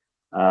 6.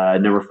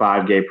 Number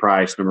 5, Gay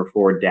Price. Number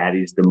 4,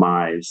 Daddy's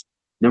Demise.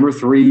 Number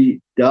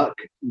 3, Duck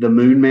the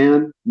Moon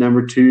Man.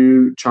 Number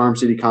 2, Charm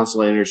City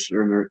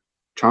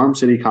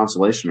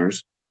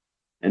Constellationers.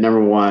 And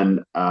number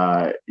 1,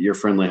 your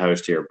friendly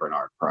host here,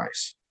 Bernard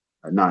Price.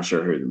 I'm not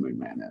sure who the Moon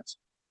Man is.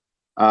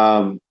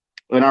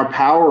 In our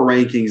power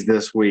rankings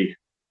this week,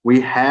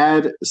 we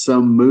had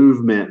some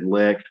movement,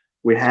 Lick.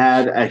 We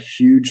had a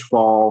huge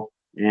fall,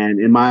 and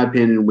in my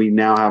opinion, we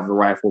now have the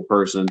rightful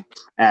person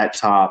at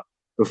top.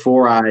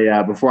 Before I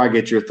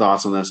get your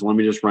thoughts on this, let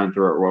me just run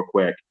through it real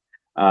quick.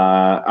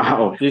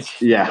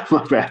 Yeah,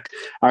 my bad.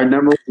 Our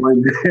number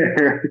 1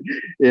 there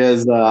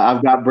is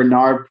I've got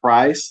Bernard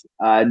Price.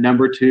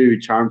 Number 2,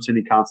 Charm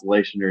City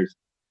Constellationers.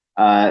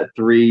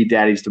 3,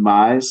 Daddy's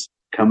Demise.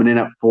 Coming in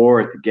at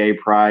 4th, Gay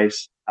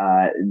Price.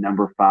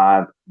 Number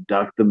 5,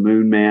 Duck the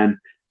Moon Man.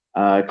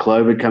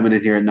 Clovid coming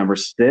in here at number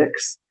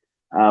 6,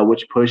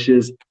 which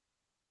pushes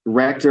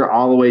Rector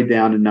all the way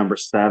down to number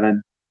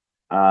 7.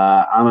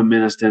 I'm a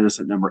Menace Dennis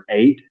at number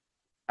 8.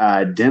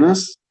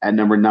 Dennis at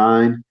number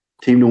 9.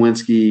 Team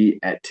Nowinski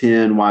at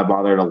 10. Why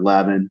Bother at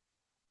 11.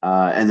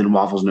 And then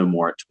Waffles No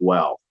More at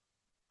 12.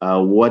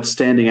 What's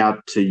standing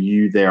out to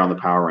you there on the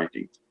power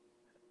rankings?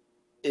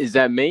 Is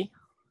that me?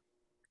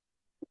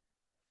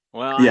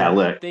 Well, Yeah,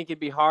 I think it'd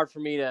be hard for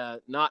me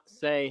to not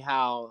say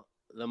how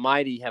the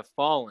mighty have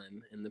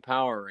fallen in the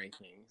power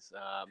rankings.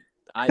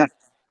 I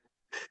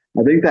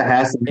think that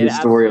has to be the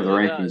story of the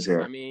rankings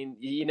here. I mean,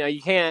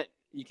 you can't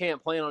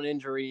plan on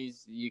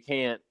injuries. You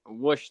can't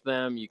whoosh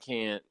them. You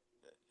can't.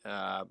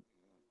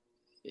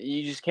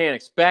 You just can't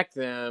expect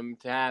them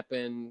to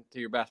happen to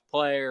your best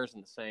players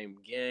in the same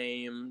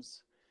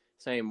games,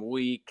 same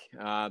week.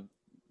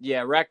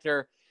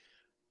 Rector,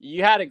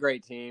 you had a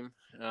great team.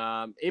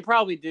 They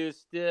probably do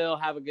still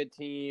have a good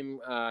team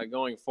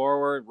going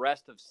forward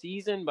rest of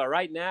season, but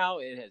right now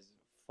it has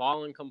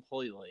fallen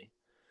completely.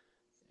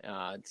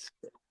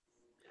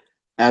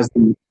 As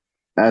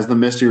the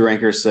mystery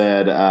ranker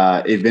said,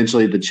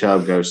 eventually the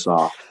chub goes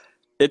soft.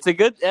 It's a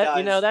good,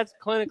 that's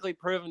clinically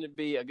proven to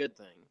be a good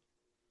thing.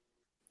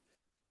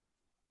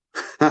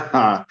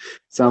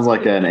 Sounds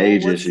like an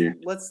age issue.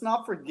 Let's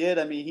not forget.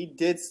 I mean, he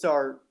did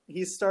start. He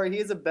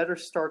has a better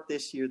start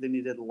this year than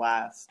he did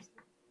last.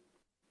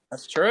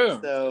 That's true.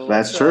 So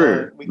that's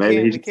true. We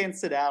can't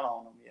sit out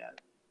on him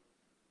yet.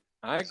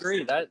 I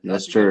agree.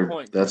 That's a true. Good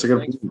point. That's a good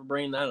Thanks point. for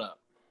bringing that up.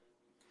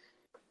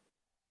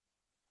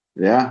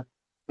 Yeah.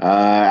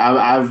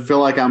 I feel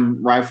like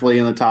I'm rightfully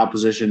in the top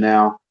position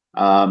now.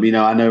 I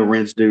know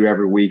rents due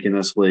every week in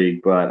this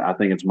league, but I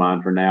think it's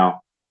mine for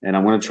now. And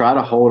I'm going to try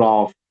to hold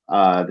off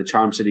the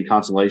Charm City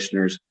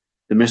Constellationers.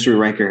 The mystery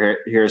ranker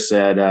here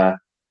said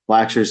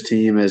Blackshear's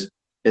team is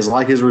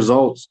like his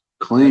results,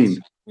 clean.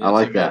 I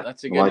like that.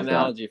 That's a good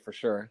analogy for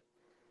sure.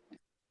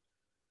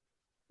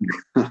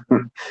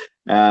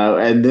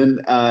 And then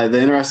the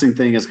interesting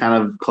thing is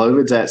kind of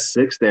Clovid's at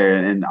 6 there,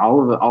 and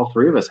all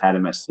 3 of us had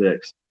him at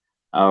 6.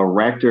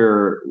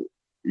 Rector,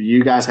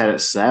 you guys had it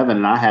 7,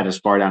 and I had as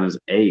far down as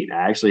 8.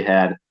 I actually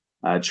had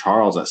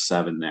Charles at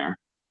 7 there.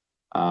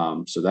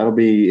 So it'll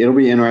be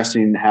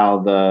interesting how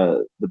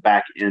the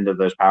back end of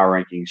those power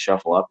rankings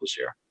shuffle up this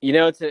year.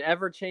 It's an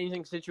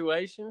ever-changing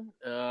situation.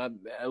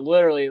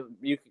 Literally,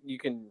 you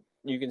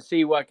can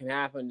see what can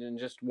happen in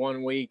just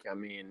 1 week. I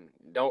mean,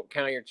 don't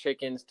count your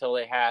chickens till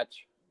they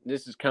hatch.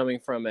 This is coming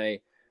from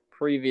a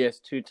previous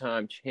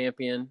 2-time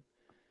champion.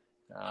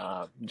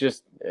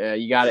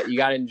 You got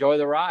to enjoy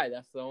the ride.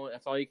 That's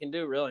all you can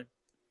do, really.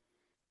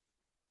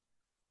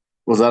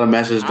 Was that a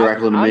message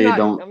directly to me?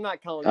 I'm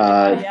not calling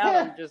anybody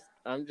out.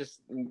 I'm just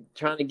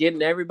trying to get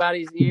in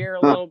everybody's ear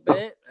a little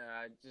bit.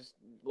 Just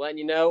letting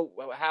you know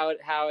how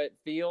it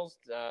feels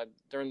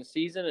during the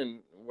season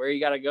and where you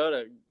got to go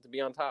to be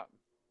on top.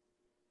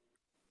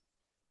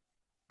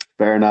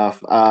 Fair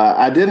enough.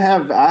 I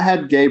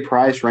had Gabe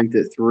Price ranked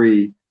at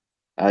 3.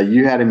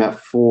 You had him at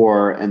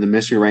 4, and the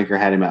mystery ranker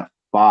had him at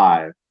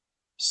 5.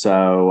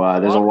 So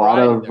there's a lot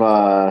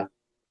of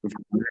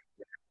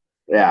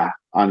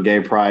on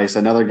Gabe Price.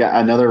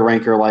 Another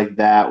ranker like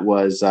that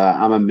was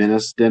I'm a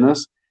Menace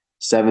Dennis,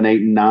 7,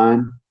 8, and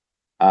 9,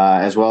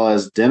 as well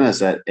as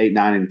Dennis at 8,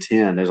 9, and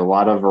 10. There's a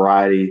lot of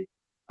variety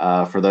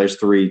for those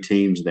 3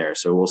 teams there.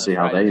 So we'll see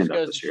how they end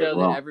up this year as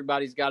well.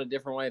 Everybody's got a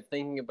different way of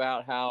thinking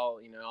about how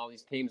all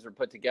these teams are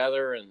put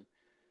together, and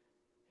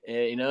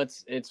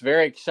it's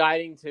very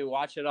exciting to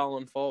watch it all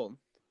unfold.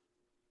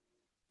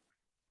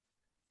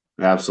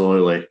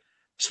 Absolutely.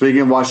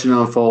 Speaking of watching it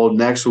unfold,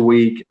 next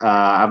week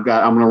I'm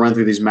going to run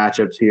through these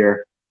matchups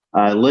here.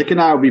 Lick and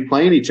I will be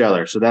playing each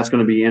other, so that's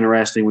going to be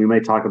interesting. We may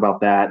talk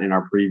about that in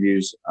our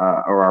previews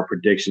or our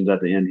predictions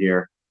at the end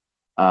here.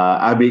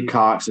 I Beat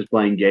Cox is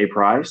playing Gay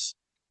Price,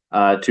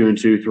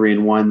 2-2,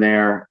 3-1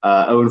 there.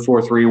 0-4,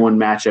 3-1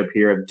 matchup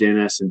here of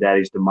Dennis and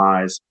Daddy's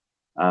Demise.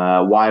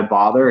 Why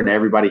Bother? And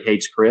everybody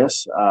hates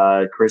Chris.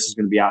 Chris is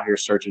going to be out here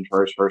searching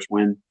for his first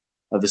win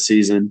of the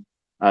season.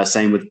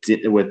 Same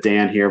with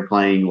Dan here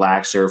playing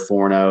Laxer,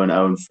 4-0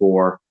 and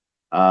 0-4.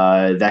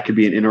 That could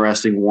be an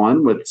interesting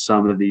one with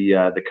some of the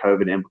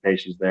COVID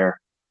implications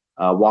there.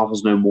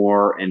 Waffles No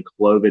More and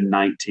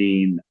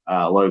Clovid-19.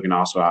 Logan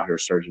also out here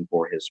searching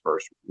for his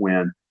first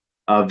win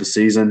of the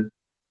season.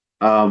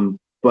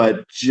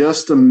 But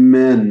just a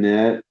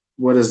minute.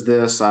 What is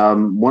this?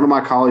 One of my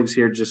colleagues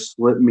here just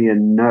slipped me a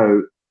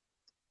note.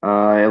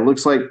 It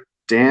looks like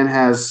Dan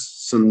has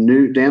some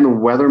new. Dan, the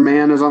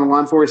weatherman, is on the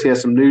line for us. He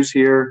has some news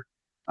here.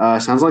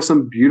 Sounds like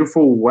some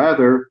beautiful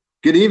weather.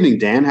 Good evening,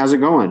 Dan. How's it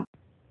going?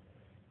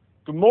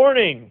 Good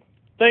morning.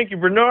 Thank you,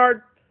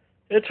 Bernard.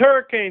 It's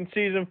hurricane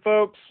season,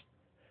 folks.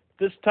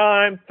 This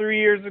time, 3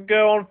 years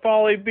ago on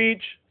Folly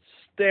Beach,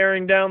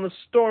 staring down the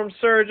storm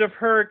surge of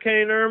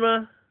Hurricane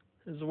Irma,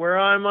 is where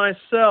I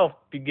myself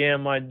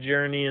began my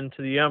journey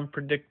into the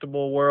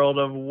unpredictable world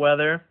of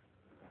weather.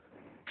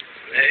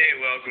 Hey,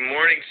 well, good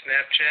morning,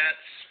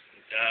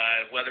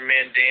 Snapchats.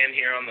 Weatherman Dan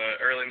here on the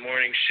early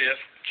morning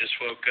shift. Just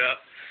woke up.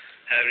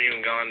 Haven't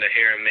even gone to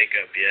hair and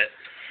makeup yet.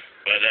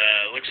 But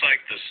looks like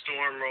the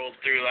storm rolled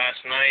through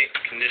last night.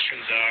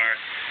 Conditions are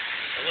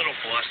a little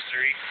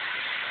blustery,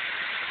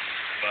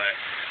 but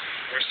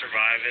we're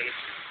surviving.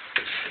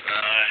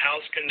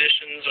 House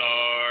conditions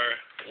are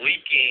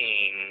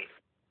leaking.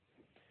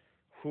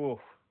 Whew.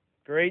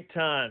 Great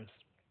times.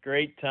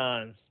 Great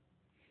times.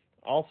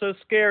 Also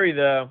scary,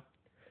 though,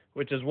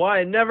 which is why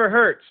it never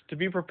hurts to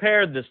be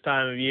prepared this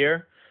time of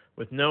year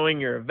with knowing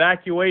your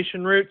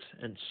evacuation routes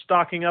and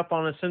stocking up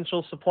on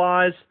essential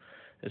supplies,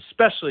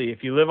 especially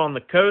if you live on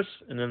the coast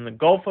and in the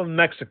Gulf of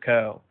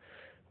Mexico,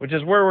 which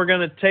is where we're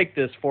going to take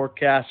this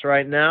forecast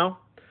right now.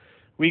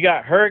 We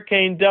got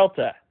Hurricane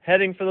Delta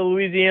heading for the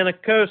Louisiana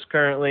coast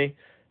currently.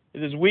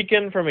 It is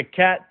weakened from a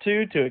Cat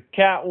 2 to a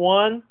Cat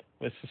 1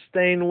 with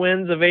sustained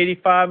winds of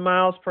 85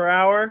 miles per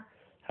hour.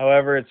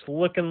 However, it's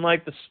looking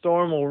like the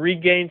storm will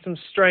regain some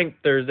strength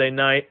Thursday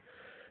night.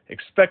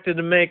 Expected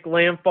to make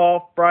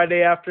landfall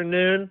Friday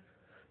afternoon.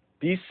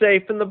 Be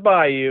safe in the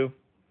bayou.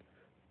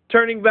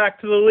 Turning back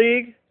to the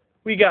league,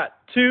 we got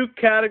 2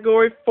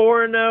 Category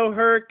 4-0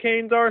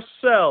 hurricanes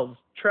ourselves,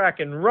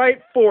 tracking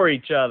right for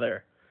each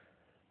other.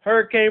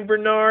 Hurricane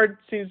Bernard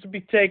seems to be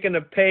taking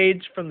a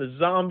page from the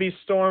zombie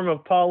storm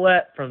of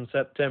Paulette from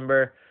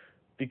September,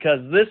 because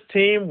this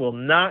team will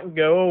not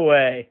go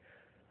away.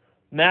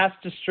 Mass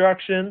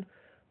destruction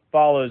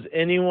follows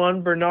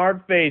anyone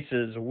Bernard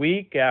faces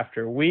week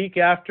after week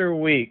after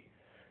week.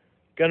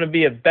 Gonna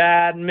be a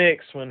bad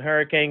mix when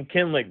Hurricane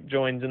Kinlick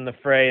joins in the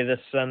fray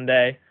this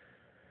Sunday.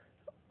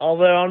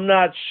 Although I'm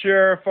not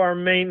sure if our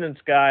maintenance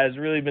guy has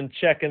really been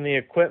checking the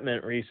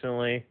equipment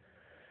recently,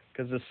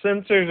 because the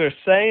sensors are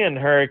saying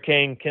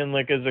Hurricane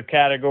Kinlick is a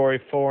Category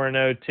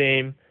 4-0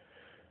 team,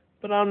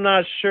 but I'm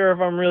not sure if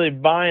I'm really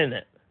buying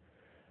it.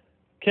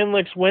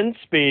 Kinlick's wind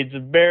speeds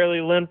have barely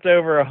limped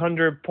over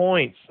 100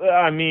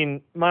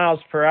 miles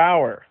per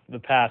hour the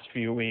past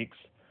few weeks.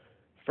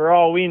 For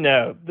all we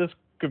know, this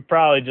could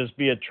probably just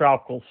be a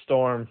tropical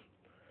storm.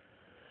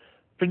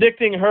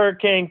 Predicting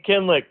Hurricane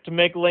Kinlick to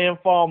make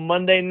landfall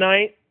Monday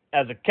night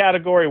as a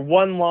Category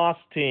 1 loss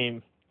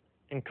team,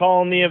 and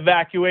calling the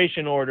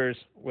evacuation orders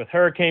with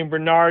Hurricane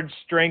Bernard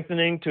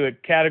strengthening to a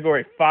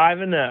Category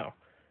 5-0.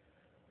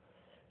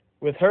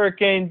 With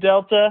Hurricane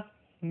Delta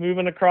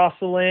moving across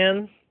the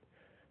land,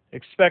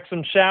 expect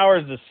some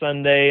showers this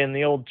Sunday in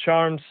the old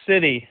Charm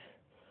City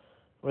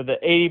with an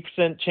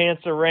 80% chance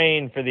of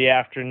rain for the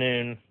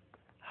afternoon.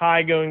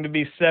 High going to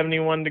be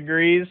 71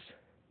 degrees.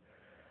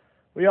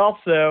 We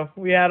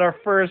had our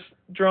first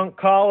drunk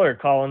caller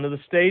call into the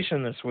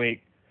station this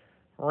week,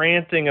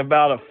 ranting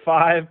about a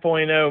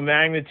 5.0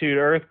 magnitude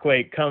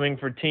earthquake coming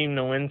for Team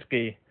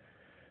Nowinski.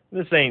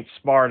 This ain't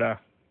Sparta.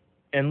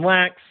 And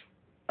Lax,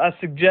 I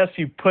suggest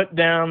you put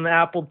down the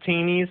apple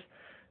teenies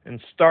and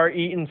start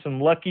eating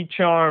some Lucky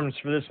Charms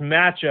for this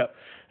matchup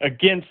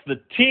against the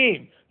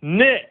Team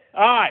Nowinski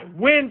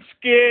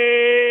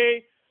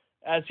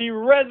as he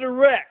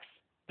resurrects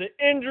the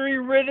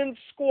injury-ridden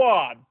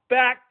squad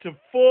back to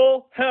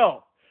full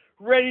health,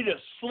 ready to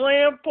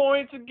slam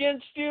points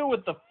against you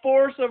with the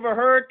force of a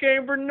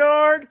Hurricane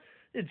Bernard.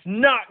 It's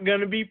not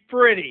going to be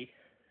pretty.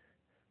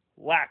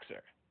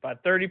 Laxer by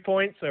 30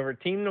 points over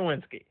Team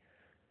Nowinski.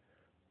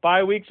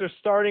 Bye weeks are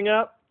starting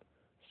up.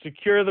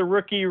 Secure the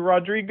rookie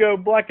Rodrigo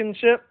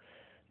Blankenship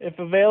if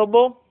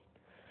available.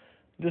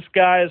 This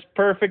guy is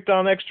perfect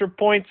on extra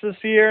points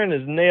this year and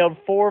has nailed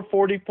 4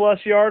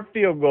 40-plus yard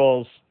field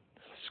goals.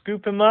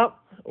 Scoop him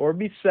up or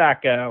be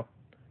sacco.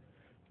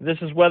 This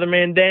is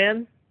Weatherman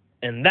Dan,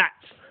 and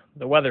that's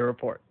the Weather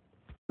Report.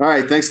 All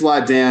right. Thanks a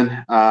lot,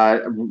 Dan.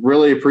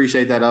 Really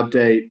appreciate that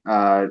update.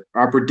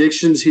 Our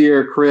predictions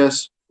here,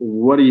 Chris,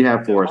 what do you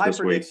have for us this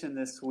week? My prediction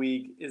this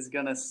week is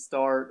going to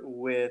start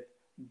with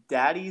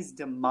Daddy's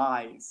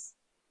demise.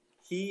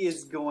 He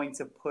is going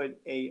to put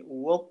a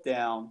whoop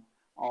down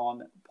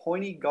on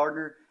Pointy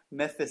Gardner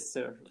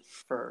Mephister.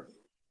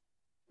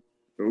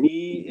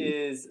 He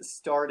is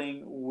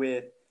starting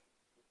with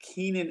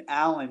Keenan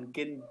Allen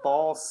getting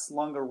balls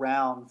slung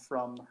around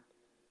from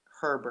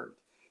Herbert.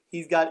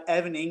 He's got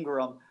Evan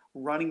Ingram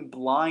running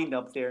blind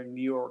up there in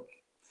New York.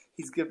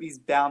 He's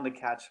bound to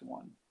catch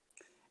one.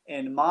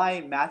 And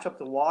my matchup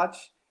to watch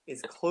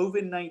is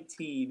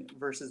Cloven-19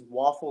 versus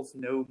Waffles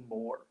No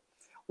More.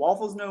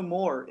 Waffles No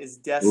More is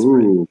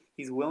desperate. Ooh.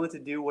 He's willing to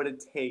do what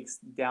it takes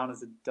down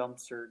as a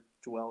dumpster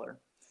dweller.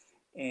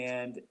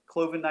 And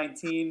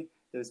Cloven-19,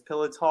 those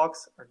pillow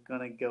talks are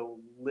going to go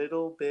a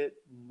little bit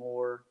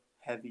more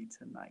heavy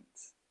tonight.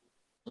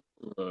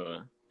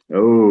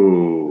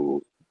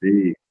 Oh,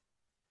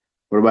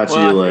 what about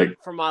you, Leg?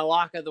 For my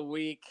lock of the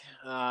week,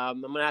 I'm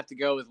going to have to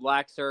go with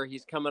Laxer.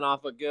 He's coming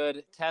off a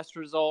good test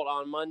result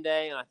on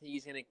Monday, and I think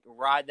he's going to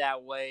ride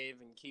that wave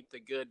and keep the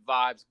good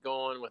vibes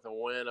going with a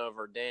win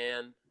over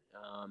Dan.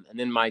 And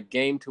then my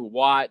game to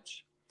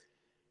watch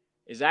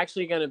is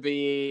actually going to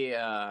be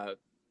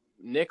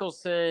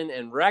Nicholson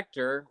and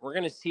Rector. We're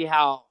going to see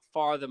how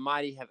far the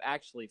mighty have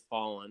actually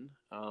fallen.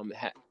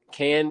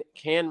 Can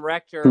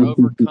Rector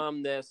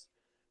overcome this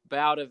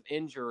bout of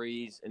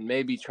injuries and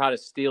maybe try to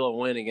steal a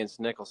win against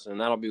Nicholson?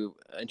 That'll be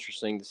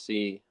interesting to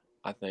see,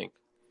 I think.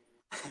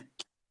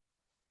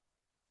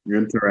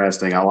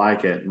 Interesting. I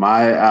like it.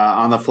 My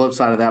on the flip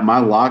side of that, my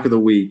lock of the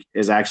week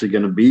is actually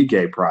going to be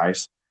Gabe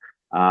Price.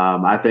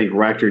 I think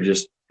Rector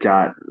just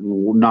got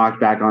knocked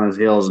back on his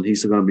heels, and he's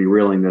still going to be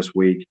reeling this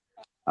week.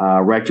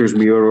 Rector's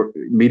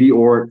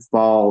meteoric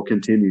fall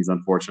continues,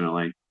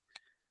 unfortunately.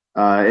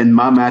 In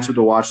my matchup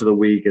to watch of the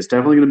week, it's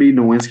definitely going to be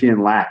Nowinski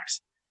and Lax.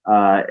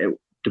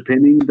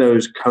 Depending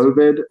those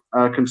COVID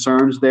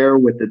concerns there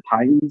with the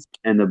Titans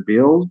and the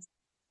Bills,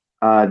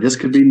 this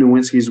could be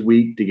Nowinski's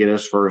week to get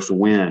his first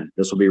win.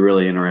 This will be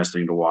really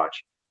interesting to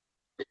watch.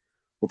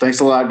 Well, thanks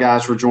a lot,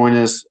 guys, for joining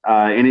us.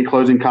 Any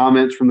closing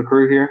comments from the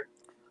crew here?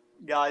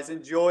 Guys,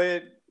 enjoy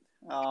it.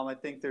 I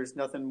think there's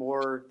nothing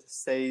more to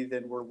say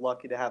than we're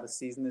lucky to have a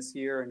season this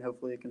year, and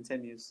hopefully it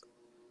continues.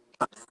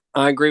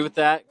 I agree with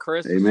that.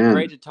 Chris, it's Amen.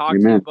 great to talk to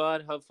you,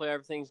 bud. Hopefully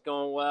everything's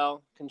going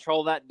well.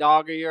 Control that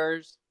dog of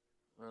yours.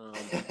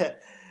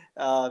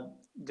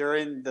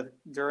 During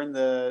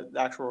the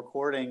actual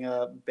recording,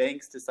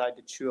 Banks decided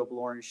to chew up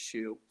Lauren's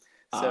shoe.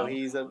 So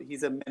he's a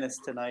menace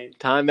tonight.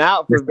 Time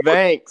out for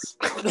Banks.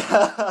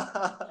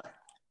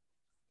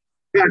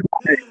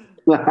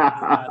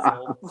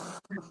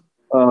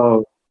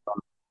 Oh,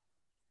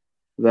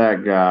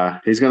 that guy.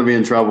 He's going to be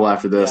in trouble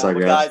after this, I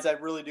guess. Guys, I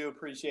really do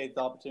appreciate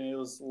the opportunity. It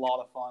was a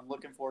lot of fun.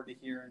 Looking forward to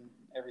hearing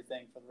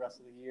everything for the rest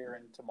of the year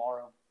and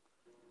tomorrow.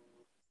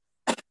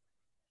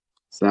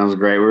 Sounds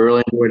great. We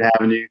really enjoyed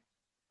having you.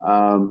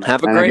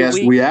 Have a great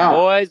week, we out.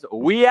 boys.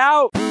 We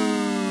out.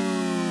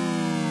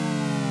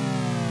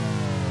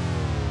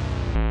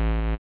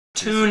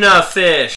 Tuna fish.